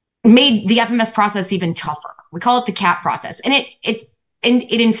made the FMS process even tougher. We call it the CAP process. And it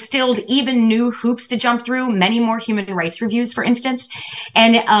instilled even new hoops to jump through, many more human rights reviews, for instance.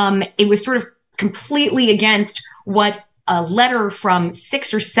 And it was sort of completely against what a letter from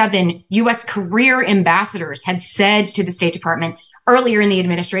 6 or 7 U.S. career ambassadors had said to the State Department earlier in the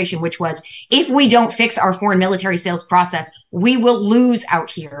administration, which was, if we don't fix our foreign military sales process, we will lose out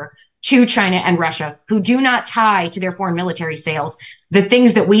here to China and Russia, who do not tie to their foreign military sales the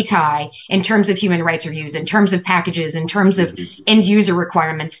things that we tie in terms of human rights reviews, in terms of packages, in terms of end user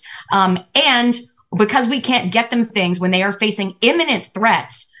requirements. And because we can't get them things when they are facing imminent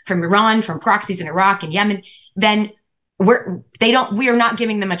threats from Iran, from proxies in Iraq and Yemen, then we are not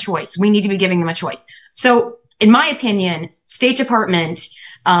giving them a choice. We need to be giving them a choice. So in my opinion, State Department,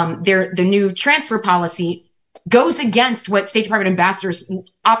 the new transfer policy goes against what State Department ambassadors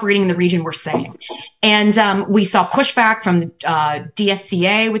operating in the region were saying. And we saw pushback from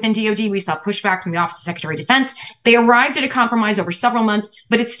DSCA within DOD. We saw pushback from the Office of Secretary of Defense. They arrived at a compromise over several months,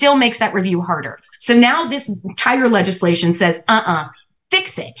 but it still makes that review harder. So now this Tiger legislation says,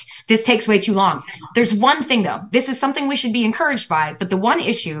 fix it. This takes way too long. There's one thing, though. This is something we should be encouraged by, but the one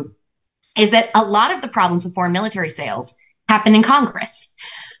issue is that a lot of the problems with foreign military sales happen in Congress.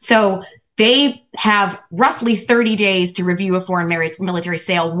 So they have roughly 30 days to review a foreign military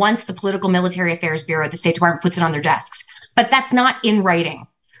sale once the Political Military Affairs Bureau at the State Department puts it on their desks. But that's not in writing.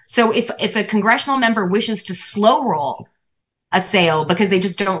 So if a congressional member wishes to slow roll a sale because they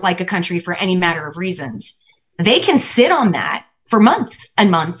just don't like a country for any matter of reasons, they can sit on that for months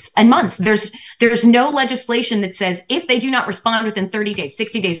and months and months. There's no legislation that says if they do not respond within 30 days,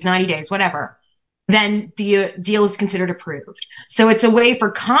 60 days, 90 days, whatever, then the deal is considered approved. So it's a way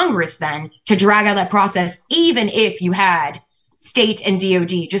for Congress then to drag out that process, even if you had state and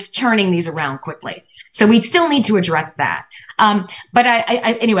DOD just churning these around quickly. So we still need to address that. But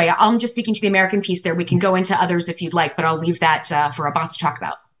anyway, I'm just speaking to the American piece there. We can go into others if you'd like, but I'll leave that for Abbas to talk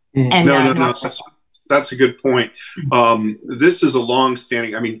about. And no, that's a good point. This is a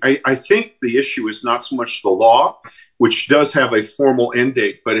long-standing. I mean, I think the issue is not so much the law, which does have a formal end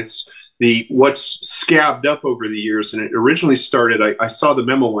date, but it's what's scabbed up over the years. And it originally started. I saw the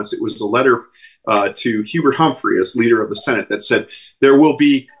memo once. It was a letter to Hubert Humphrey as leader of the Senate that said there will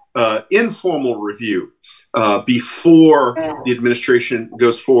be informal review before the administration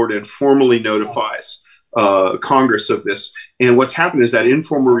goes forward and formally notifies Congress of this. And what's happened is that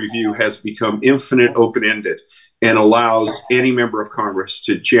informal review has become infinite, open-ended, and allows any member of Congress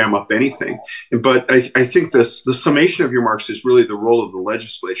to jam up anything. But I think the summation of your remarks is really the role of the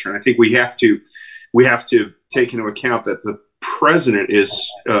legislature. And I think we have to take into account that the president is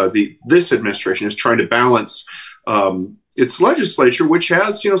this administration is trying to balance its legislature, which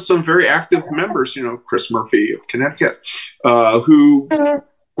has some very active members, Chris Murphy of Connecticut, who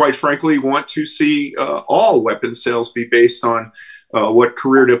quite frankly want to see all weapons sales be based on what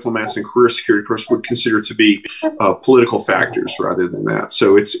career diplomats and career security persons would consider to be political factors rather than that.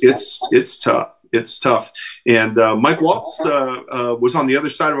 So it's tough. It's tough. And Mike Waltz was on the other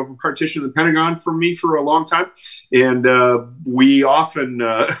side of a partition in the Pentagon for me for a long time. And we often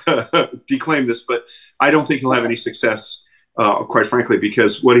declaim this, but I don't think he'll have any success, quite frankly,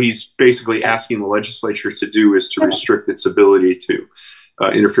 because what he's basically asking the legislature to do is to restrict its ability to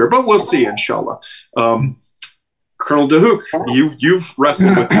interfere. But we'll see, inshallah. Colonel DeHook, you've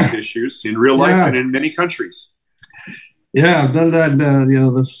wrestled with these issues in real life and in many countries. Yeah, I've done that.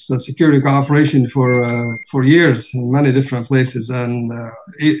 This security cooperation for years in many different places, and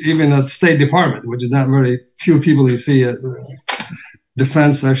even at the State Department, which is not very few people you see at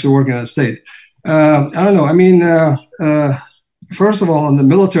defense actually working at state. I don't know. I mean, first of all, in the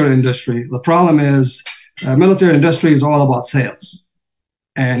military industry, the problem is military industry is all about sales.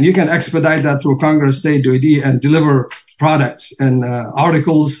 And you can expedite that through Congress, state, DoD, and deliver products and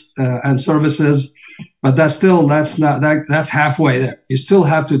articles and services, but that's halfway there. You still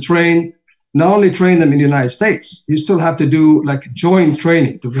have to not only train them in the United States, you still have to do like joint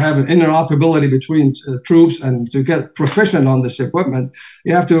training to have an interoperability between troops, and to get proficient on this equipment,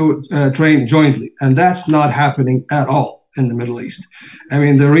 you have to train jointly, and that's not happening at all in the Middle East. I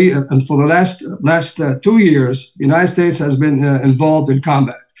mean, and for the last 2 years, the United States has been involved in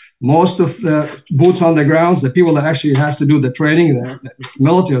combat. Most of the boots on the grounds, the people that actually has to do the training, the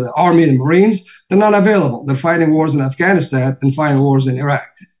military, the army, and Marines, they're not available. They're fighting wars in Afghanistan and fighting wars in Iraq.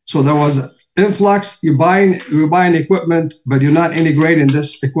 So there was an influx. You're buying equipment, but you're not integrating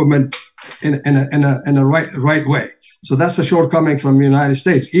this equipment in a right way. So that's the shortcoming from the United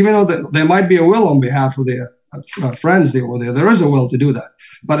States. Even though there might be a will on behalf of the friends over there, there is a will to do that,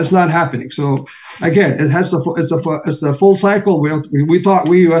 but it's not happening. So again, it's a full cycle.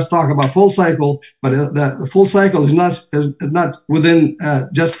 We U.S. talk about full cycle, but the full cycle is not within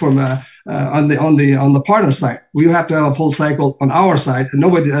just from on the partner side. We have to have a full cycle on our side, and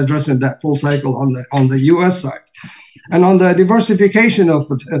nobody is addressing that full cycle on the U.S. side. And on the diversification of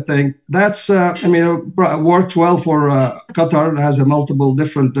the thing, that's, it worked well for Qatar. It has multiple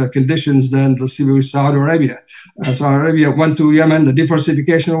different conditions than Saudi Arabia. Saudi Arabia went to Yemen. The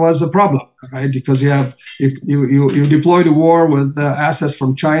diversification was a problem, right? Because you deploy the war with assets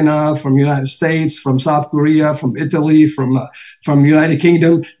from China, from United States, from South Korea, from Italy, from United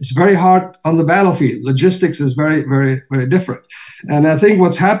Kingdom. It's very hard on the battlefield. Logistics is very, very, very different. And I think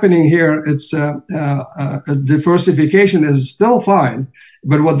what's happening here, it's diversification is still fine,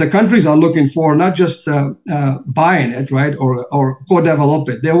 but what the countries are looking for, not just buying it, right, or co-develop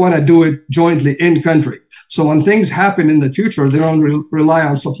it, they want to do it jointly in country. So when things happen in the future, they don't rely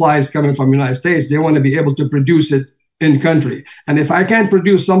on supplies coming from the United States. They want to be able to produce it in country. And if I can't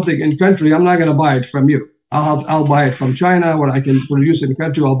produce something in country, I'm not going to buy it from you. I'll buy it from China, or I can produce it in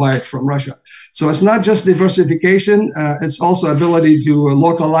country, I'll buy it from Russia. So it's not just diversification, it's also ability to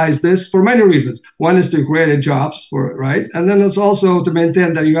localize this for many reasons. One is to create jobs right? And then it's also to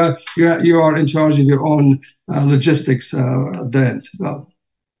maintain that you are in charge of your own logistics at the end. So.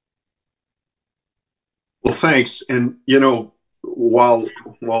 Well, thanks. And,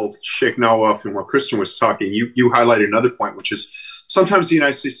 while Sheikh Nawaf and while Kristen was talking, you highlighted another point, which is sometimes the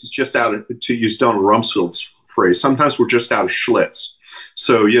United States is just to use Donald Rumsfeld's phrase, sometimes we're just out of Schlitz.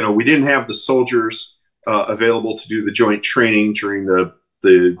 So, we didn't have the soldiers available to do the joint training during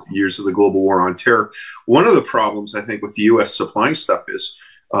the years of the global war on terror. One of the problems, I think, with the U.S. supplying stuff is,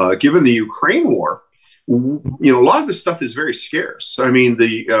 given the Ukraine war, a lot of this stuff is very scarce. I mean,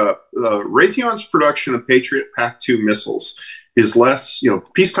 the Raytheon's production of Patriot PAC-2 missiles is less,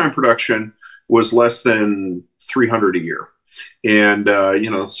 peacetime production was less than 300 a year. And,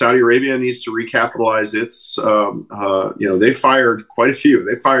 Saudi Arabia needs to recapitalize its, they fired quite a few.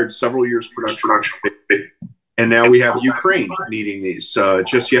 They fired several years production. And now we have Ukraine needing these.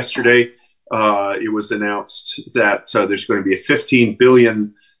 Just yesterday, it was announced that there's going to be a $15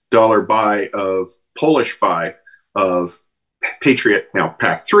 billion Polish buy of Patriot, now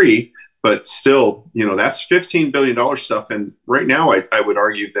PAC-3, but still, that's $15 billion stuff. And right now, I would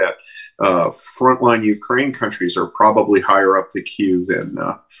argue that frontline Ukraine countries are probably higher up the queue than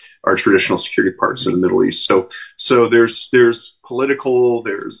our traditional security partners in the Middle East. So there's political,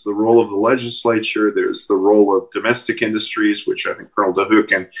 there's the role of the legislature, there's the role of domestic industries, which I think Colonel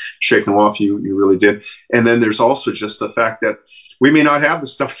DeHook and Sheikh Nawaf, you really did. And then there's also just the fact that we may not have the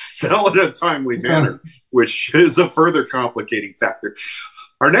stuff to sell in a timely manner, which is a further complicating factor.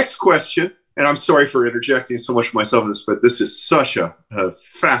 Our next question, and I'm sorry for interjecting so much myself in this, but this is such a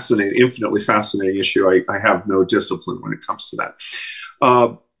fascinating, infinitely fascinating issue. I have no discipline when it comes to that.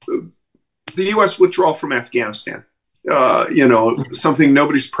 The U.S. withdrawal from Afghanistan, something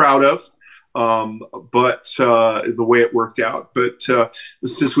nobody's proud of, but the way it worked out. But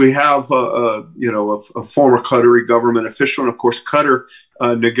since we have, a former Qatari government official, and of course Qatar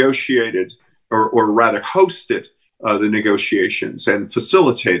negotiated, or rather hosted, the negotiations and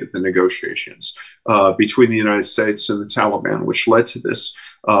facilitated the negotiations between the United States and the Taliban, which led to this,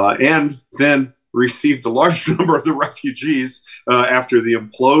 and then received a large number of the refugees after the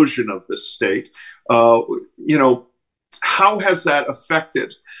implosion of this state. How has that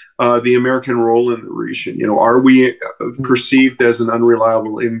affected the American role in the region? Are we perceived as an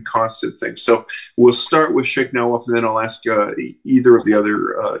unreliable, inconstant thing? So we'll start with Sheikh Nawaf, and then I'll ask either of the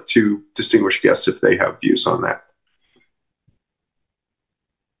other two distinguished guests if they have views on that.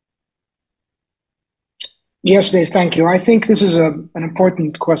 Yes, Dave, thank you. I think this is an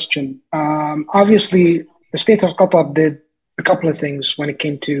important question. Obviously, the state of Qatar did a couple of things when it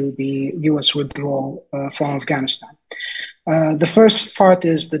came to the U.S. withdrawal from Afghanistan. The first part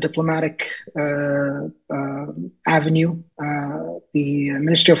is the diplomatic avenue. The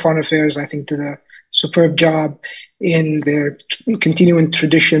Ministry of Foreign Affairs, I think, did a superb job in their continuing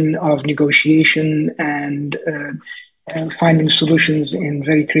tradition of negotiation and finding solutions in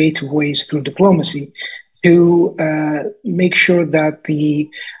very creative ways through diplomacy to make sure that the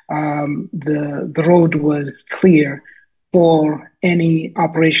road was clear for any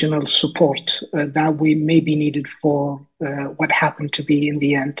operational support that we may be needed for what happened to be, in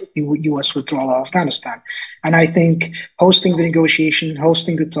the end, the U.S. withdrawal of Afghanistan. And I think hosting the negotiation,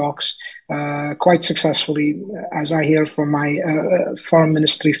 hosting the talks quite successfully, as I hear from my foreign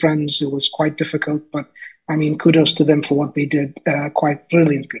ministry friends, it was quite difficult, but I mean, kudos to them for what they did quite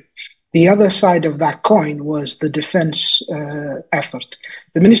brilliantly. The other side of that coin was the defense effort.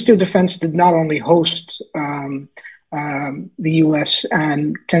 The Ministry of Defense did not only host the U.S.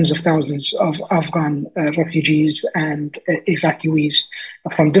 and tens of thousands of Afghan refugees and evacuees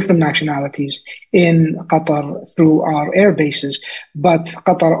from different nationalities in Qatar through our air bases, but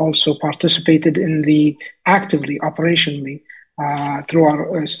Qatar also participated in actively, operationally, through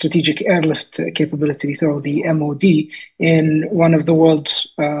our strategic airlift capability, through the MOD, in one of the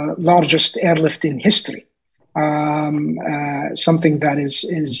world's largest airlift in history. Something that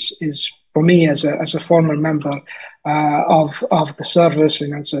is for me as a former member of the service,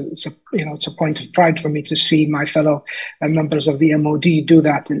 it's a point of pride for me to see my fellow members of the MOD do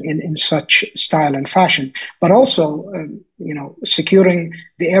that in such style and fashion. But also, securing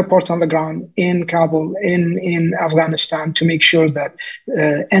the airport on the ground in Kabul, in Afghanistan, to make sure that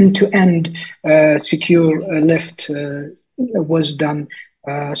end-to-end secure lift was done,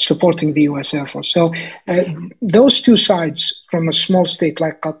 supporting the U.S. Air Force. So those two sides from a small state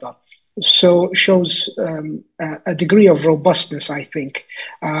like Qatar shows a degree of robustness, I think,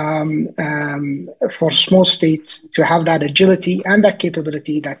 for small states to have that agility and that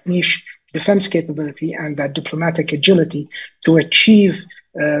capability, that niche defense capability and that diplomatic agility to achieve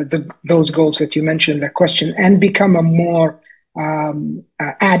those goals that you mentioned, that question, and become a more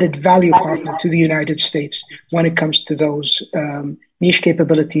added value partner to the United States when it comes to those niche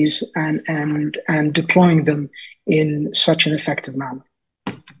capabilities and deploying them in such an effective manner.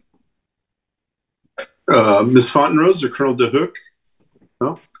 Ms. Fontenrose or Colonel DeHook?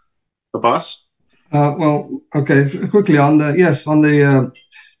 No? Abbas? Well, okay. Quickly on the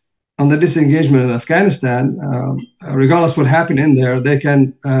disengagement in Afghanistan, regardless what happened in there, they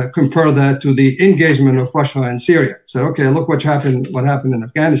can compare that to the engagement of Russia and Syria. So, okay, look what happened in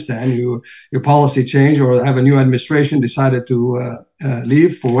Afghanistan. Your policy changed, or have a new administration decided to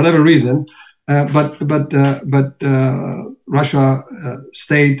leave for whatever reason. But Russia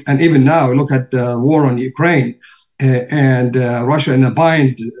stayed, and even now, look at the war on Ukraine. and Russia in a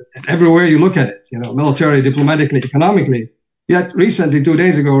bind everywhere you look at it, military, diplomatically, economically. Yet recently, 2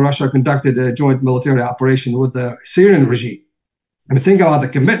 days ago, Russia conducted a joint military operation with the Syrian regime. I mean, think about the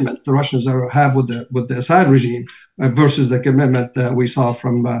commitment the Russians have with the Assad regime versus the commitment that we saw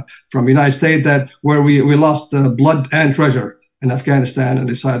from the United States, where we lost blood and treasure in Afghanistan and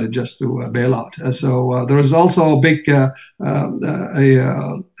decided just to bail out. So there is also a big failure,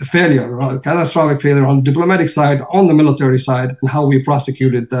 a catastrophic failure on the diplomatic side, on the military side, and how we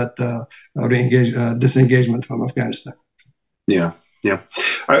prosecuted that disengagement from Afghanistan. Yeah, yeah.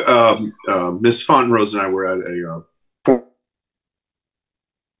 Ms. Fontenrose and I were at a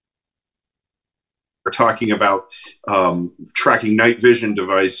we're talking about tracking night vision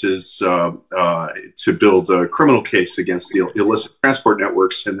devices to build a criminal case against the illicit transport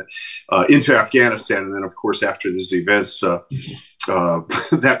networks and into Afghanistan. And then, of course, after these events,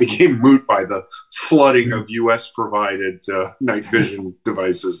 that became moot by the flooding of U.S.-provided night vision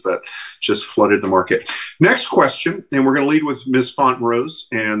devices that just flooded the market. Next question, and we're going to lead with Ms. Fontenrose,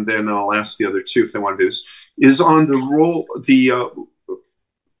 and then I'll ask the other two if they want to do this, is on the role, the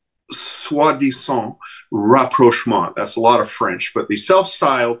soi-disant rapprochement. That's a lot of French, but the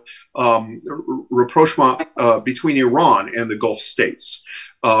self-styled rapprochement between Iran and the Gulf states.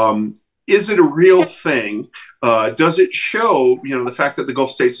 Is it a real thing? Does it show, the fact that the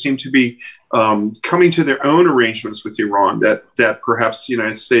Gulf states seem to be coming to their own arrangements with Iran, that perhaps the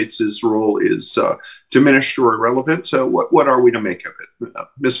United States' role is diminished or irrelevant? What are we to make of it?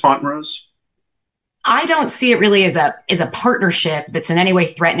 Ms. Fontenrose? I don't see it really as a partnership that's in any way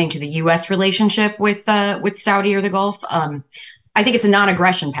threatening to the U.S. relationship with Saudi or the Gulf. I think it's a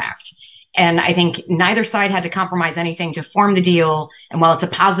non-aggression pact. And I think neither side had to compromise anything to form the deal. And while it's a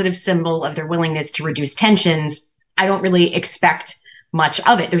positive symbol of their willingness to reduce tensions, I don't really expect much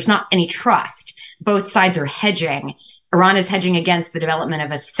of it. There's not any trust. Both sides are hedging. Iran is hedging against the development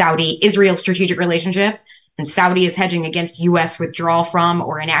of a Saudi-Israel strategic relationship, and Saudi is hedging against U.S. withdrawal from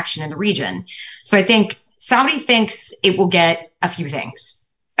or inaction in the region. So I think Saudi thinks it will get a few things.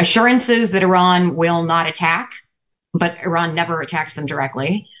 Assurances that Iran will not attack, but Iran never attacks them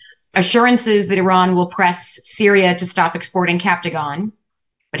directly. Assurances that Iran will press Syria to stop exporting Captagon.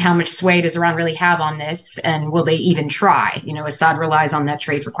 But how much sway does Iran really have on this? And will they even try? Assad relies on that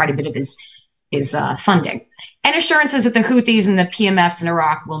trade for quite a bit of his funding. And assurances that the Houthis and the PMFs in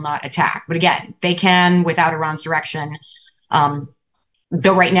Iraq will not attack. But again, they can without Iran's direction.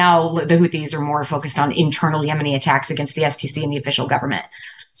 Though right now, the Houthis are more focused on internal Yemeni attacks against the STC and the official government.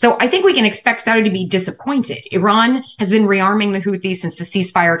 So I think we can expect Saudi to be disappointed. Iran has been rearming the Houthis since the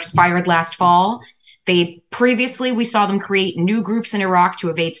ceasefire expired last fall. We saw them create new groups in Iraq to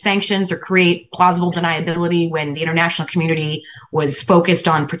evade sanctions or create plausible deniability when the international community was focused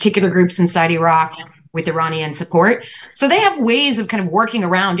on particular groups inside Iraq with Iranian support. So they have ways of kind of working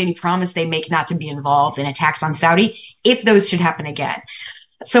around any promise they make not to be involved in attacks on Saudi, if those should happen again.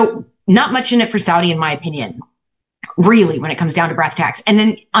 So not much in it for Saudi, in my opinion, really, when it comes down to brass tacks. And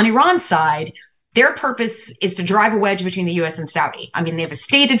then on Iran's side, their purpose is to drive a wedge between the U.S. and Saudi. I mean, they have a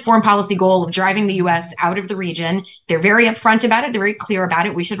stated foreign policy goal of driving the U.S. out of the region. They're very upfront about it. They're very clear about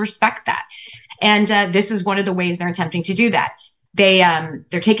it. We should respect that. And this is one of the ways they're attempting to do that.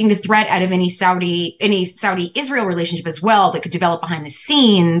 They're taking the threat out of any Saudi-Israel relationship as well that could develop behind the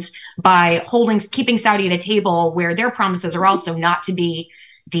scenes by keeping Saudi at a table where their promises are also not to be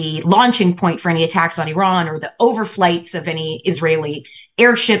the launching point for any attacks on Iran or the overflights of any Israeli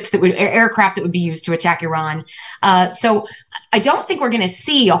aircraft that would be used to attack Iran. So I don't think we're going to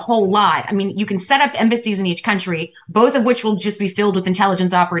see a whole lot. I mean, you can set up embassies in each country, both of which will just be filled with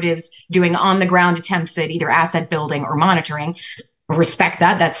intelligence operatives doing on-the-ground attempts at either asset building or monitoring. Respect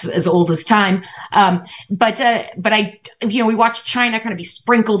that. That's as old as time. But we watched China kind of be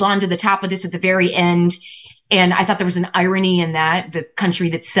sprinkled onto the top of this at the very end. And I thought there was an irony in that the country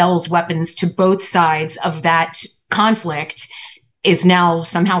that sells weapons to both sides of that conflict is now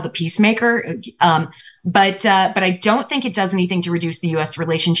somehow the peacemaker. But I don't think it does anything to reduce the U.S.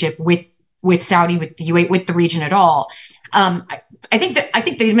 relationship with Saudi, with the region at all. I think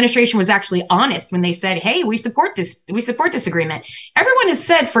the administration was actually honest when they said, "Hey, we support this agreement." Everyone has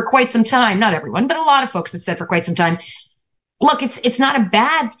said for quite some time, not everyone, but a lot of folks have said for quite some time, look, it's not a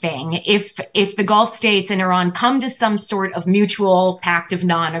bad thing if the Gulf states and Iran come to some sort of mutual pact of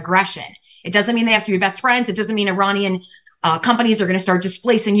non-aggression. It doesn't mean they have to be best friends. It doesn't mean Iranian companies are going to start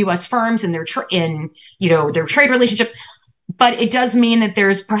displacing U.S. firms in their trade relationships. But it does mean that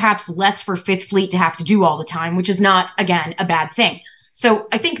there's perhaps less for Fifth Fleet to have to do all the time, which is not, again, a bad thing. So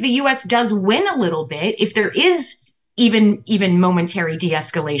I think the U.S. does win a little bit if there is even momentary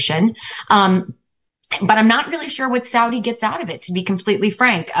de-escalation. but I'm not really sure what Saudi gets out of it, to be completely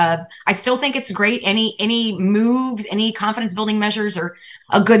frank. I still think it's great. Any moves, any confidence building measures are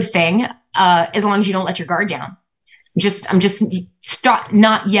a good thing, as long as you don't let your guard down. I'm just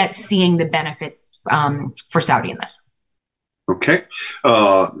not yet seeing the benefits for Saudi in this. Okay.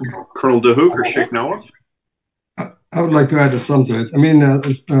 Colonel Dahouk or Sheikh Nawaf? I would like to add something to it.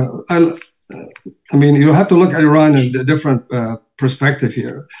 I mean, you have to look at Iran in a different perspective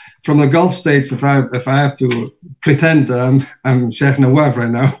here. From the Gulf states, if I have to pretend I'm Sheikh Nawaf right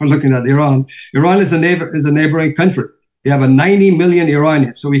now, looking at Iran, Iran is a neighboring country. You have a 90 million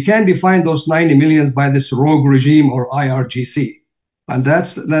Iranians. So we can't define those 90 millions by this rogue regime or IRGC. And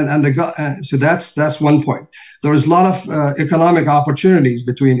that's one point. There is a lot of economic opportunities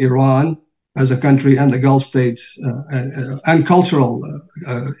between Iran as a country and the Gulf states and cultural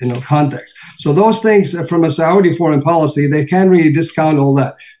context. So those things from a Saudi foreign policy, they can't really discount all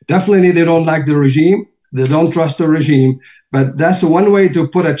that. Definitely they don't like the regime. They don't trust the regime. But that's the one way to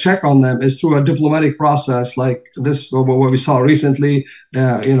put a check on them is through a diplomatic process like this, or what we saw recently,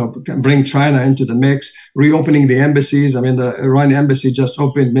 bring China into the mix, reopening the embassies. I mean, the Iranian embassy just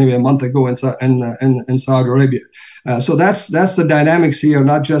opened maybe a month ago in Saudi Arabia. So that's the dynamics here,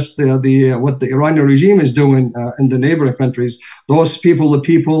 not just what the Iranian regime is doing in the neighboring countries. Those people,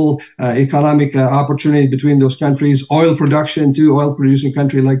 economic opportunity between those countries, oil production too, oil producing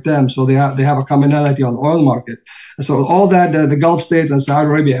country like them. So they have a commonality on the oil market. So all that the Gulf states and Saudi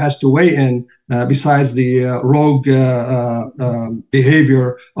Arabia has to weigh in, besides the rogue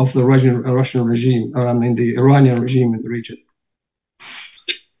behavior of the Russian regime, the Iranian regime in the region.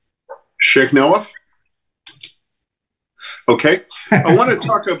 Sheikh Nawaf? Okay. I want to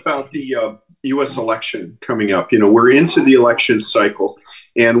talk about the U.S. election coming up. We're into the election cycle.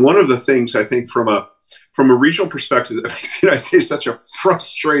 And one of the things I think from a regional perspective that makes the United States such a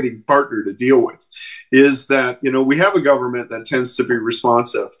frustrating partner to deal with is that, we have a government that tends to be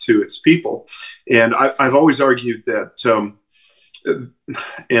responsive to its people. And I've always argued that,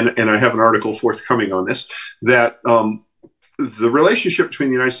 and I have an article forthcoming on this, that the relationship between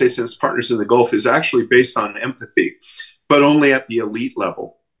the United States and its partners in the Gulf is actually based on empathy, but only at the elite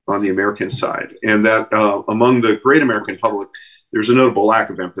level on the American side. And that among the great American public, there's a notable lack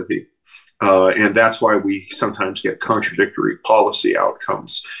of empathy. And that's why we sometimes get contradictory policy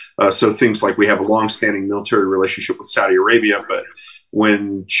outcomes. So things like we have a longstanding military relationship with Saudi Arabia, but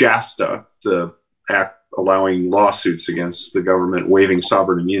when JASTA, the act allowing lawsuits against the government waiving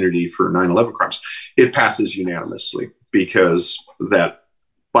sovereign immunity for 9/11 crimes, it passes unanimously because that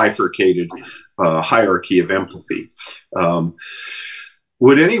bifurcated hierarchy of empathy.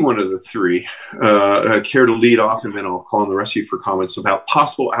 Would any one of the three care to lead off, and then I'll call on the rest of you for comments about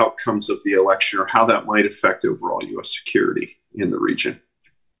possible outcomes of the election or how that might affect overall U.S. security in the region?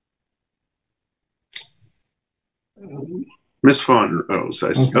 Ms. Von Rose,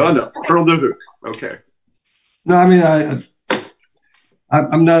 okay. Oh no, Colonel Dahouk. Okay. No, I mean,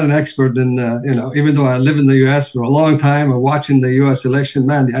 I'm not an expert in, even though I live in the U.S. for a long time and watching the U.S. election,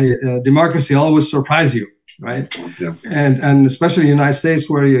 man, democracy always surprises you, right? Yeah. And especially in the United States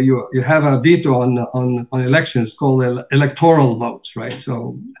where you have a veto on elections called electoral votes, right?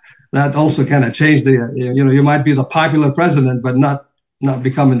 So that also kind of changed you might be the popular president, but not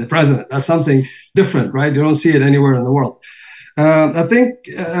becoming the president. That's something different, right? You don't see it anywhere in the world. I think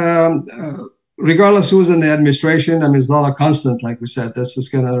regardless who's in the administration, I mean, it's not a constant, like we said. This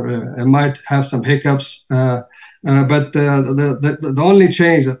is it might have some hiccups, but the only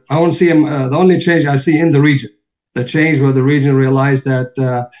change I want to see the only change I see in the region, the change where the region realized that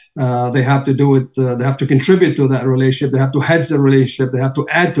they have to do it, they have to contribute to that relationship, they have to hedge the relationship, they have to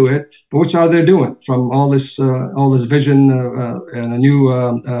add to it. But which are they doing from all this vision and a new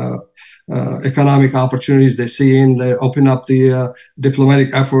economic opportunities they see in? They open up the diplomatic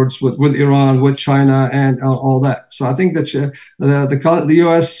efforts with Iran, with China, and all that. So I think that the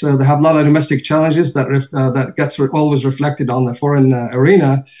U.S. They have a lot of domestic challenges that gets always reflected on the foreign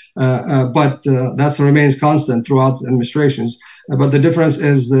arena, but that remains constant throughout administrations. But the difference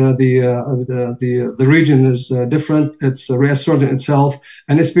is the region is different. It's reasserting itself,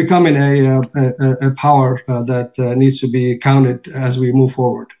 and it's becoming a power that needs to be counted as we move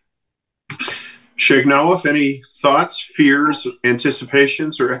forward. Sheikh Nawaf, any thoughts, fears,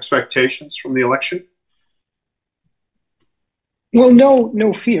 anticipations, or expectations from the election? Well,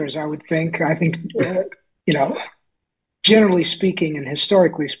 no fears, I would think. I think, generally speaking and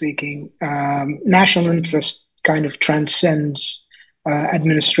historically speaking, national interest kind of transcends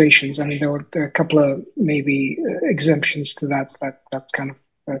administrations. I mean, there were a couple of maybe exemptions to that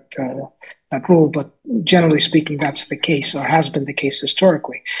rule, but generally speaking, that's the case or has been the case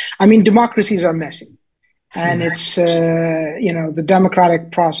historically. I mean, democracies are messy. And it's, the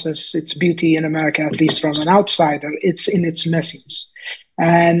democratic process, its beauty in America, at least from an outsider, it's in its messiness.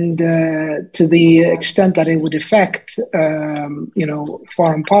 And to the extent that it would affect,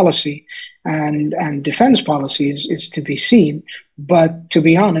 foreign policy and defense policies is to be seen. But to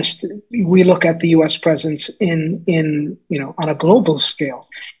be honest, we look at the U.S. presence in on a global scale.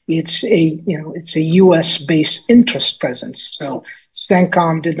 It's a U.S. based interest presence. So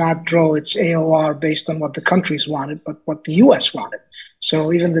CENTCOM did not draw its AOR based on what the countries wanted, but what the U.S. wanted.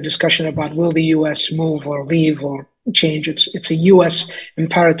 So even the discussion about will the U.S. move or leave or change, it's a U.S.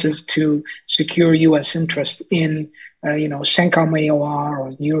 imperative to secure U.S. interest in CENTCOM AOR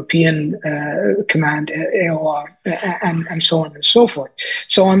or European Command AOR and so on and so forth.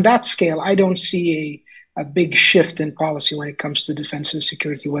 So on that scale, I don't see a big shift in policy when it comes to defense and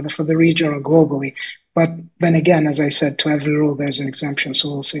security, whether for the region or globally. But then again, as I said, to every rule, there's an exemption. So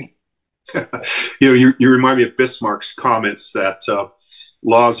we'll see. You remind me of Bismarck's comments that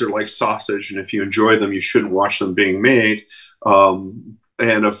laws are like sausage, and if you enjoy them, you shouldn't watch them being made.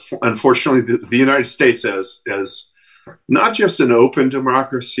 Unfortunately, the United States, as not just an open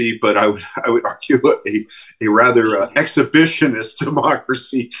democracy, but I would argue a rather exhibitionist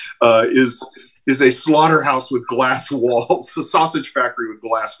democracy, is a slaughterhouse with glass walls, a sausage factory with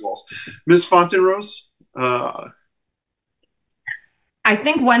glass walls. Ms. Fontenrose? I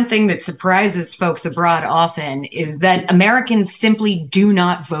think one thing that surprises folks abroad often is that Americans simply do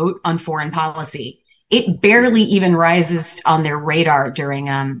not vote on foreign policy. It barely even rises on their radar during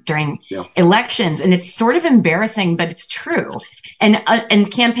elections, and it's sort of embarrassing, but it's true.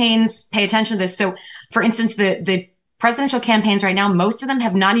 And campaigns pay attention to this. So, for instance, the presidential campaigns right now, most of them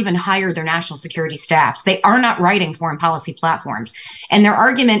have not even hired their national security staffs. They are not writing foreign policy platforms, and their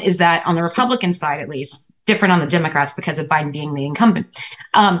argument is that on the Republican side, at least, different on the Democrats because of Biden being the incumbent,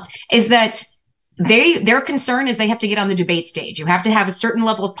 is that their concern is they have to get on the debate stage. You have to have a certain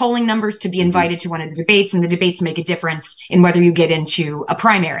level of polling numbers to be invited to one of the debates, and the debates make a difference in whether you get into a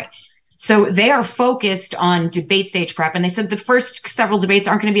primary. So they are focused on debate stage prep. And they said the first several debates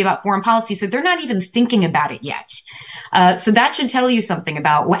aren't going to be about foreign policy. So they're not even thinking about it yet. So that should tell you something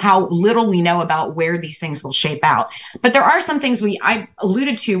about how little we know about where these things will shape out. But there are some things I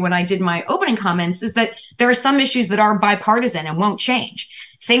alluded to when I did my opening comments, is that there are some issues that are bipartisan and won't change.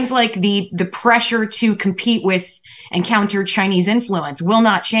 Things like the pressure to compete with and counter Chinese influence will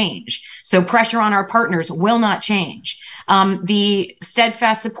not change. So pressure on our partners will not change. The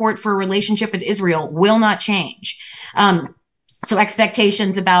steadfast support for a relationship with Israel will not change. So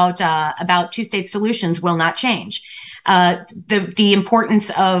expectations about two-state solutions will not change. The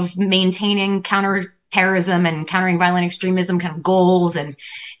importance of maintaining counterterrorism and countering violent extremism kind of goals and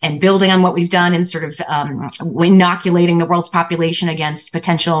building on what we've done and sort of inoculating the world's population against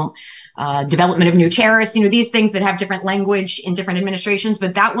potential development of new terrorists, these things that have different language in different administrations,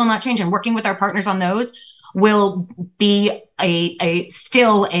 but that will not change. And working with our partners on those will be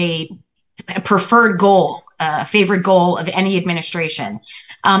still a preferred goal, a favorite goal of any administration.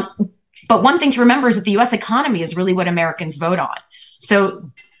 But one thing to remember is that the U.S. economy is really what Americans vote on.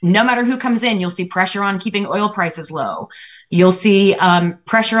 So no matter who comes in, you'll see pressure on keeping oil prices low. You'll see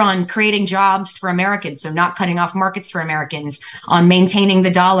pressure on creating jobs for Americans, so not cutting off markets for Americans, on maintaining the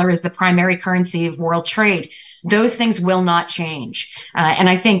dollar as the primary currency of world trade. Those things will not change. And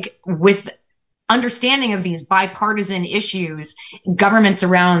I think with understanding of these bipartisan issues, governments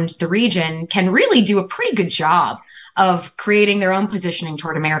around the region can really do a pretty good job of creating their own positioning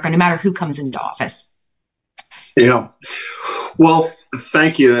toward America, no matter who comes into office. Yeah. Well,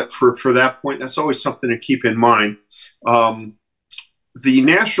 thank you for that point. That's always something to keep in mind. The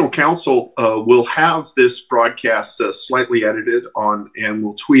National Council will have this broadcast slightly edited on, and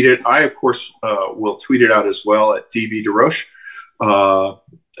we'll tweet it. I, of course, will tweet it out as well at DB DeRoche.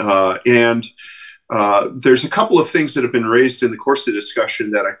 There's a couple of things that have been raised in the course of the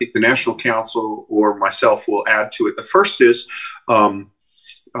discussion that I think the National Council or myself will add to it. The first is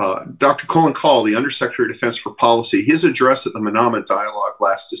Dr. Colin Kahl, the Undersecretary of Defense for Policy, his address at the Manama Dialogue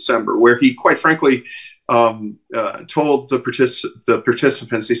last December, where he quite frankly told the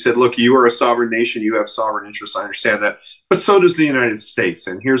participants, he said, look, you are a sovereign nation, you have sovereign interests, I understand that, but so does the United States,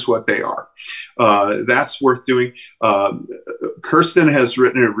 and here's what they are. That's worth doing. Kirsten has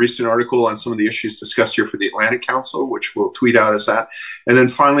written a recent article on some of the issues discussed here for the Atlantic Council, which we'll tweet out as that. And then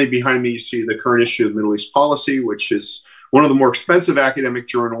finally, behind me, you see the current issue of Middle East Policy, which is one of the more expensive academic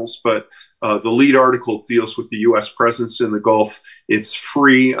journals, but the lead article deals with the U.S. presence in the Gulf. It's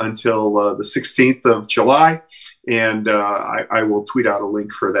free until the 16th of July, and I will tweet out a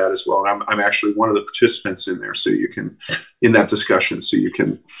link for that as well. And I'm actually one of the participants in there, so you can, in that discussion, so you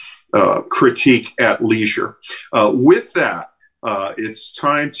can critique at leisure. With that, it's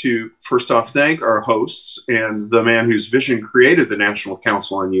time to first off thank our hosts and the man whose vision created the National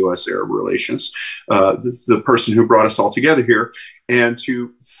Council on U.S. Arab Relations, the person who brought us all together here, and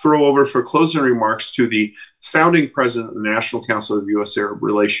to throw over for closing remarks to the founding president of the National Council of U.S. Arab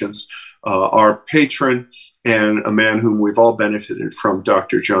Relations, our patron, and a man whom we've all benefited from,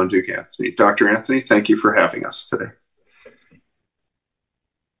 Dr. John Duke Anthony. Dr. Anthony, thank you for having us today.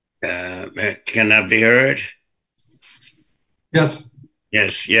 Can I be heard? Yes.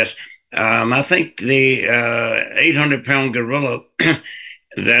 Yes. I think the 800-pound gorilla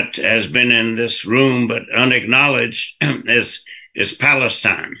that has been in this room but unacknowledged is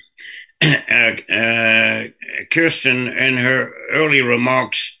Palestine. Kirsten, in her early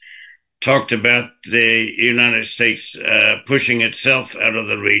remarks, talked about the United States pushing itself out of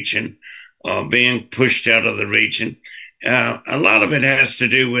the region or being pushed out of the region. A lot of it has to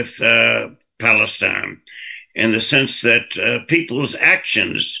do with Palestine, in the sense that people's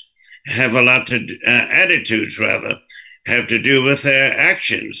actions have a lot to, attitudes rather, have to do with their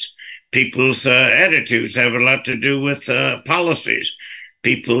actions. People's attitudes have a lot to do with policies.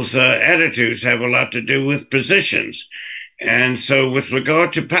 People's attitudes have a lot to do with positions. And so with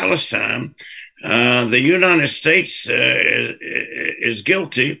regard to Palestine, the United States is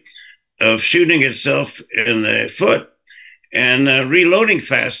guilty of shooting itself in the foot and reloading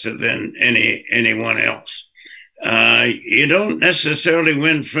faster than anyone else. You don't necessarily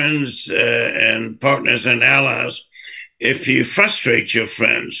win friends and partners and allies if you frustrate your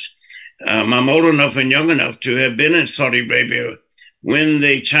friends. I'm old enough and young enough to have been in Saudi Arabia when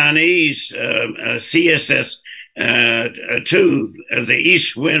the Chinese CSS-2, the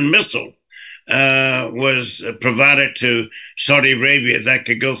East Wind missile, was provided to Saudi Arabia that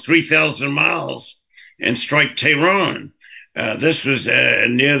could go 3,000 miles and strike Tehran. This was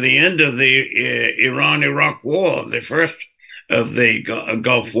near the end of the Iran-Iraq war, the first of the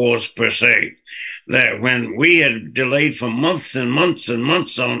Gulf Wars per se, that when we had delayed for months and months and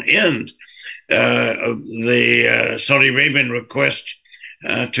months on end the Saudi Arabian request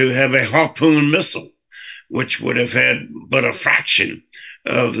to have a Harpoon missile, which would have had but a fraction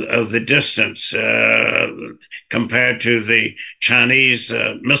of the distance compared to the Chinese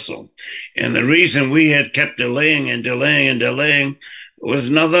missile. And the reason we had kept delaying and delaying and delaying was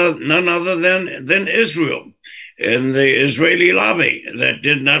none other than Israel and the Israeli lobby that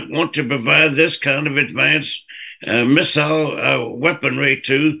did not want to provide this kind of advanced missile weaponry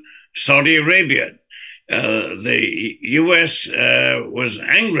to Saudi Arabia. The U.S. was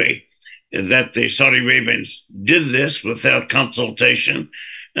angry that the Saudi Arabians did this without consultation,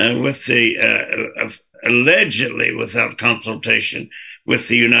 allegedly without consultation with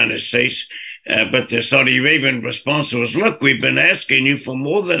the United States. But the Saudi Arabian response was, look, we've been asking you for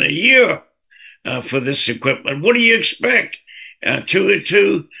more than a year for this equipment. What do you expect? 2 and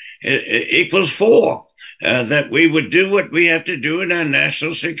 2 equals 4. That we would do what we have to do in our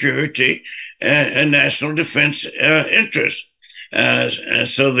national security and national defense interests.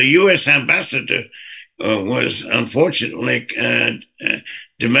 So the U.S. ambassador was unfortunately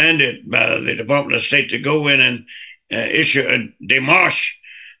demanded by the Department of State to go in and issue a démarche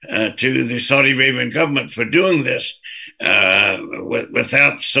to the Saudi Arabian government for doing this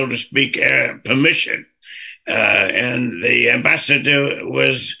without, so to speak, permission. And the ambassador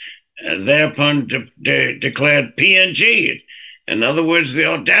was thereupon declared PNG. In other words, the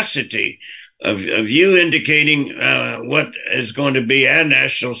audacity of you indicating what is going to be our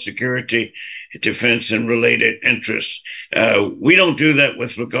national security, defense, and related interests. We don't do that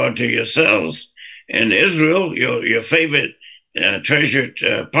with regard to yourselves. And Israel, your favorite treasured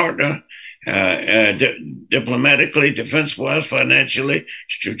partner, diplomatically, defense-wise, financially,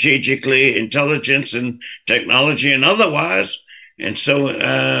 strategically, intelligence and technology, and otherwise. And so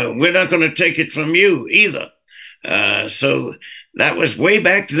we're not going to take it from you either. So that was way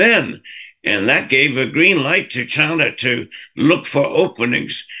back then. And that gave a green light to China to look for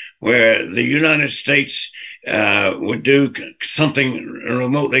openings where the United States would do something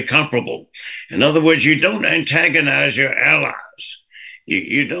remotely comparable. In other words, you don't antagonize your allies.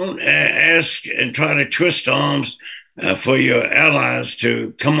 You don't ask and try to twist arms for your allies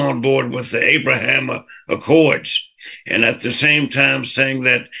to come on board with the Abraham Accords. And at the same time saying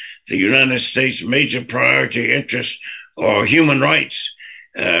that the United States' major priority interests are human rights,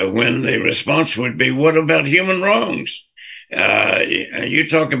 when the response would be, what about human wrongs? You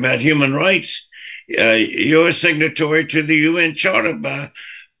talk about human rights. You're a signatory to the UN Charter by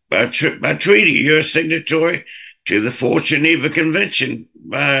treaty. You're a signatory to the Fourth Geneva Convention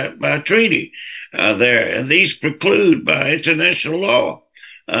by treaty. And these preclude by international law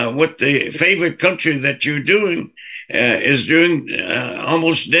what the favorite country that you're doing is doing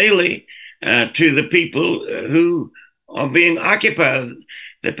almost daily to the people who are being occupied.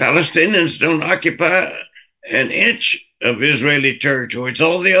 The Palestinians don't occupy an inch of Israeli territory. It's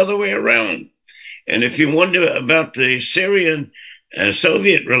all the other way around. And if you wonder about the Syrian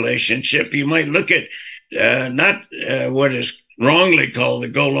Soviet relationship, you might look at not what is wrongly called the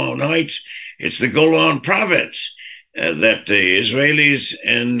Golan Heights, it's the Golan Province that the Israelis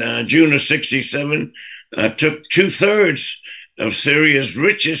in June of 67 took 2/3 of Syria's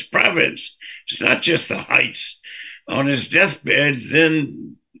richest province. It's not just the heights. On his deathbed,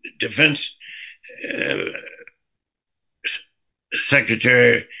 then Defense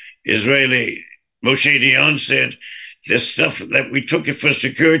Secretary Israeli Moshe Dayan said, this stuff that we took it for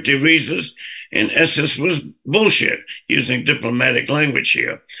security reasons, in essence, was bullshit, using diplomatic language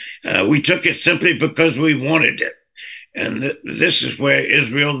here. We took it simply because we wanted it. And this is where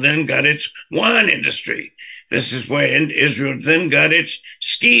Israel then got its wine industry. This is where Israel then got its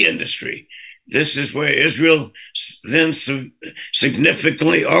ski industry. This is where Israel then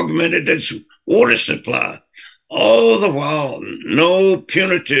significantly augmented its water supply. All the while, no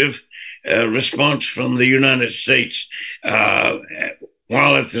punitive response from the United States,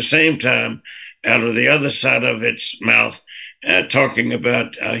 while at the same time, out of the other side of its mouth, talking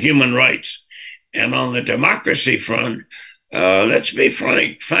about human rights. And on the democracy front, let's be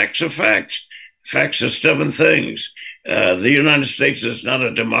frank, facts are facts. Facts are stubborn things. The United States is not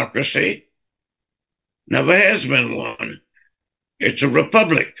a democracy, never has been one. It's a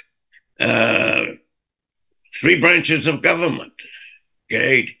republic. 3 branches of government,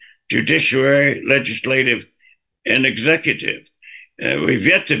 okay? Judiciary, legislative, and executive. We've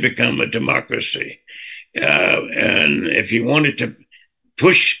yet to become a democracy. And if you wanted to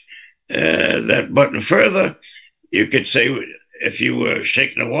push that button further, you could say, if you were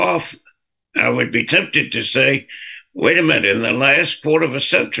shaking it off, I would be tempted to say, wait a minute, in the last quarter of a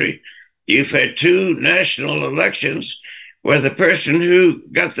century, you've had 2 national elections where the person who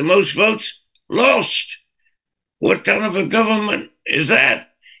got the most votes lost. What kind of a government is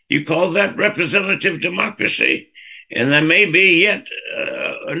that? You call that representative democracy? And there may be yet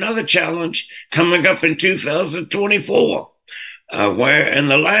another challenge coming up in 2024, where in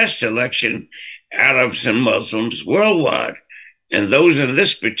the last election, Arabs and Muslims worldwide, and those in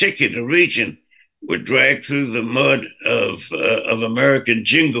this particular region, were dragged through the mud of American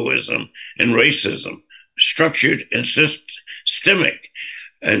jingoism and racism, structured and systemic.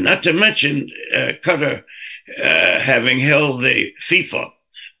 And not to mention Qatar having held the FIFA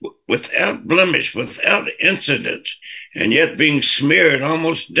without blemish, without incident, and yet being smeared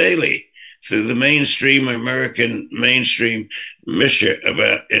almost daily through the mainstream American mainstream media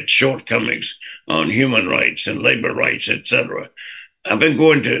about its shortcomings on human rights and labor rights, etc. I've been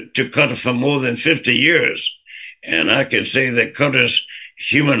going to Qatar for more than 50 years, and I can say that Qatar's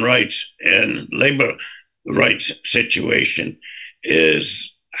human rights and labor rights situation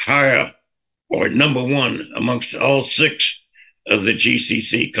is higher or number 1 amongst all 6 of the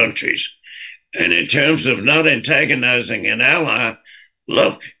GCC countries. And in terms of not antagonizing an ally,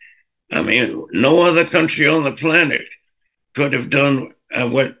 look, I mean, no other country on the planet could have done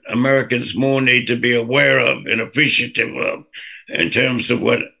what Americans more need to be aware of and appreciative of in terms of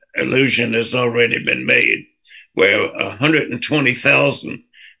what allusion has already been made, where 120,000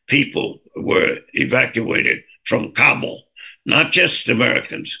 people were evacuated from Kabul, not just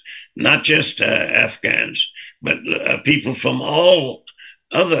Americans, not just Afghans, but people from all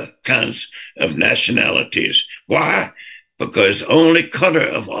other kinds of nationalities. Why? Because only Qatar,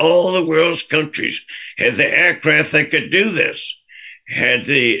 of all the world's countries, had the aircraft that could do this, had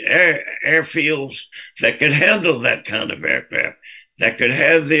the airfields that could handle that kind of aircraft, that could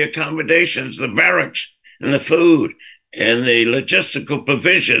have the accommodations, the barracks, and the food, and the logistical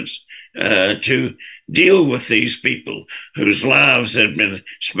provisions to deal with these people whose lives had been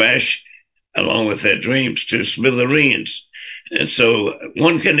smashed along with their dreams to smithereens. And so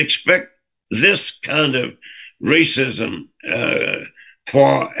one can expect this kind of racism,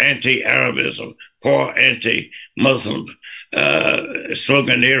 qua anti-Arabism, qua anti-Muslim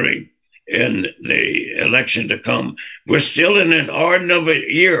sloganeering in the election to come. We're still in an odd number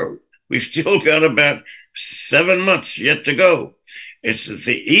year. We've still got about 7 months yet to go. It's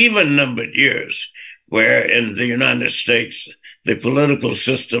the even numbered years where in the United States, the political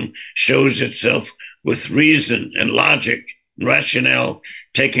system shows itself with reason and logic, rationale,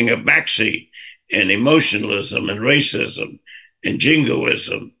 taking a backseat, and emotionalism and racism and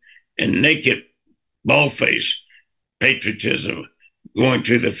jingoism and naked bald-faced patriotism going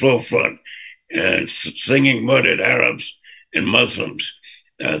to the forefront and singing mud at Arabs and Muslims.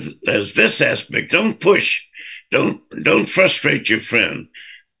 there's this aspect. Don't push. Don't frustrate your friend.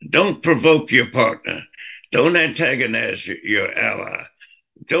 Don't provoke your partner. Don't antagonize your ally.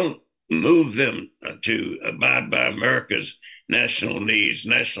 Don't move them to abide by America's national needs,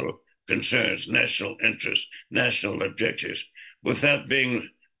 national concerns, national interests, national objectives without being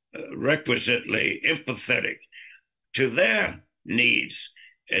requisitely empathetic to their needs.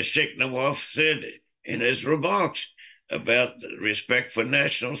 As Sheikh Nawaf said in his remarks about the respect for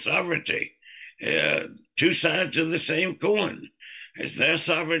national sovereignty, two sides of the same coin. As their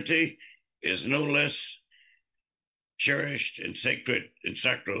sovereignty is no less cherished and sacred and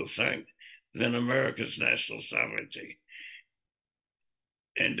sacrosanct than America's national sovereignty.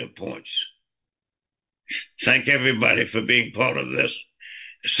 End of points. Thank everybody for being part of this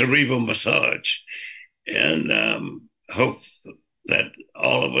cerebral massage, and hope that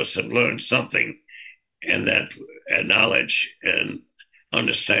all of us have learned something, and that knowledge and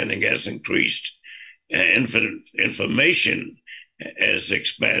understanding has increased, and information has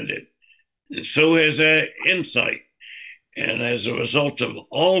expanded, and so has our insight. And as a result of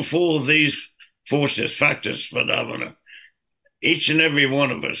all four of these forces, factors, phenomena, each and every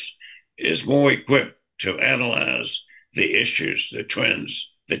one of us is more equipped to analyze the issues, the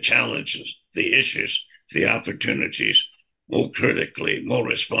trends, the challenges, the issues, the opportunities more critically, more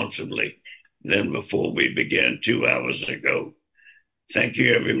responsibly than before we began 2 hours ago. Thank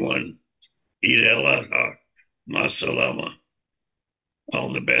you, everyone. Eid al-Adha. Masalama.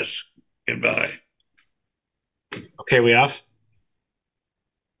 All the best. Goodbye. Okay, we off?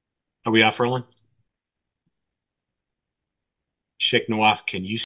 Are we off, Roland? Sheikh Nawaf, can you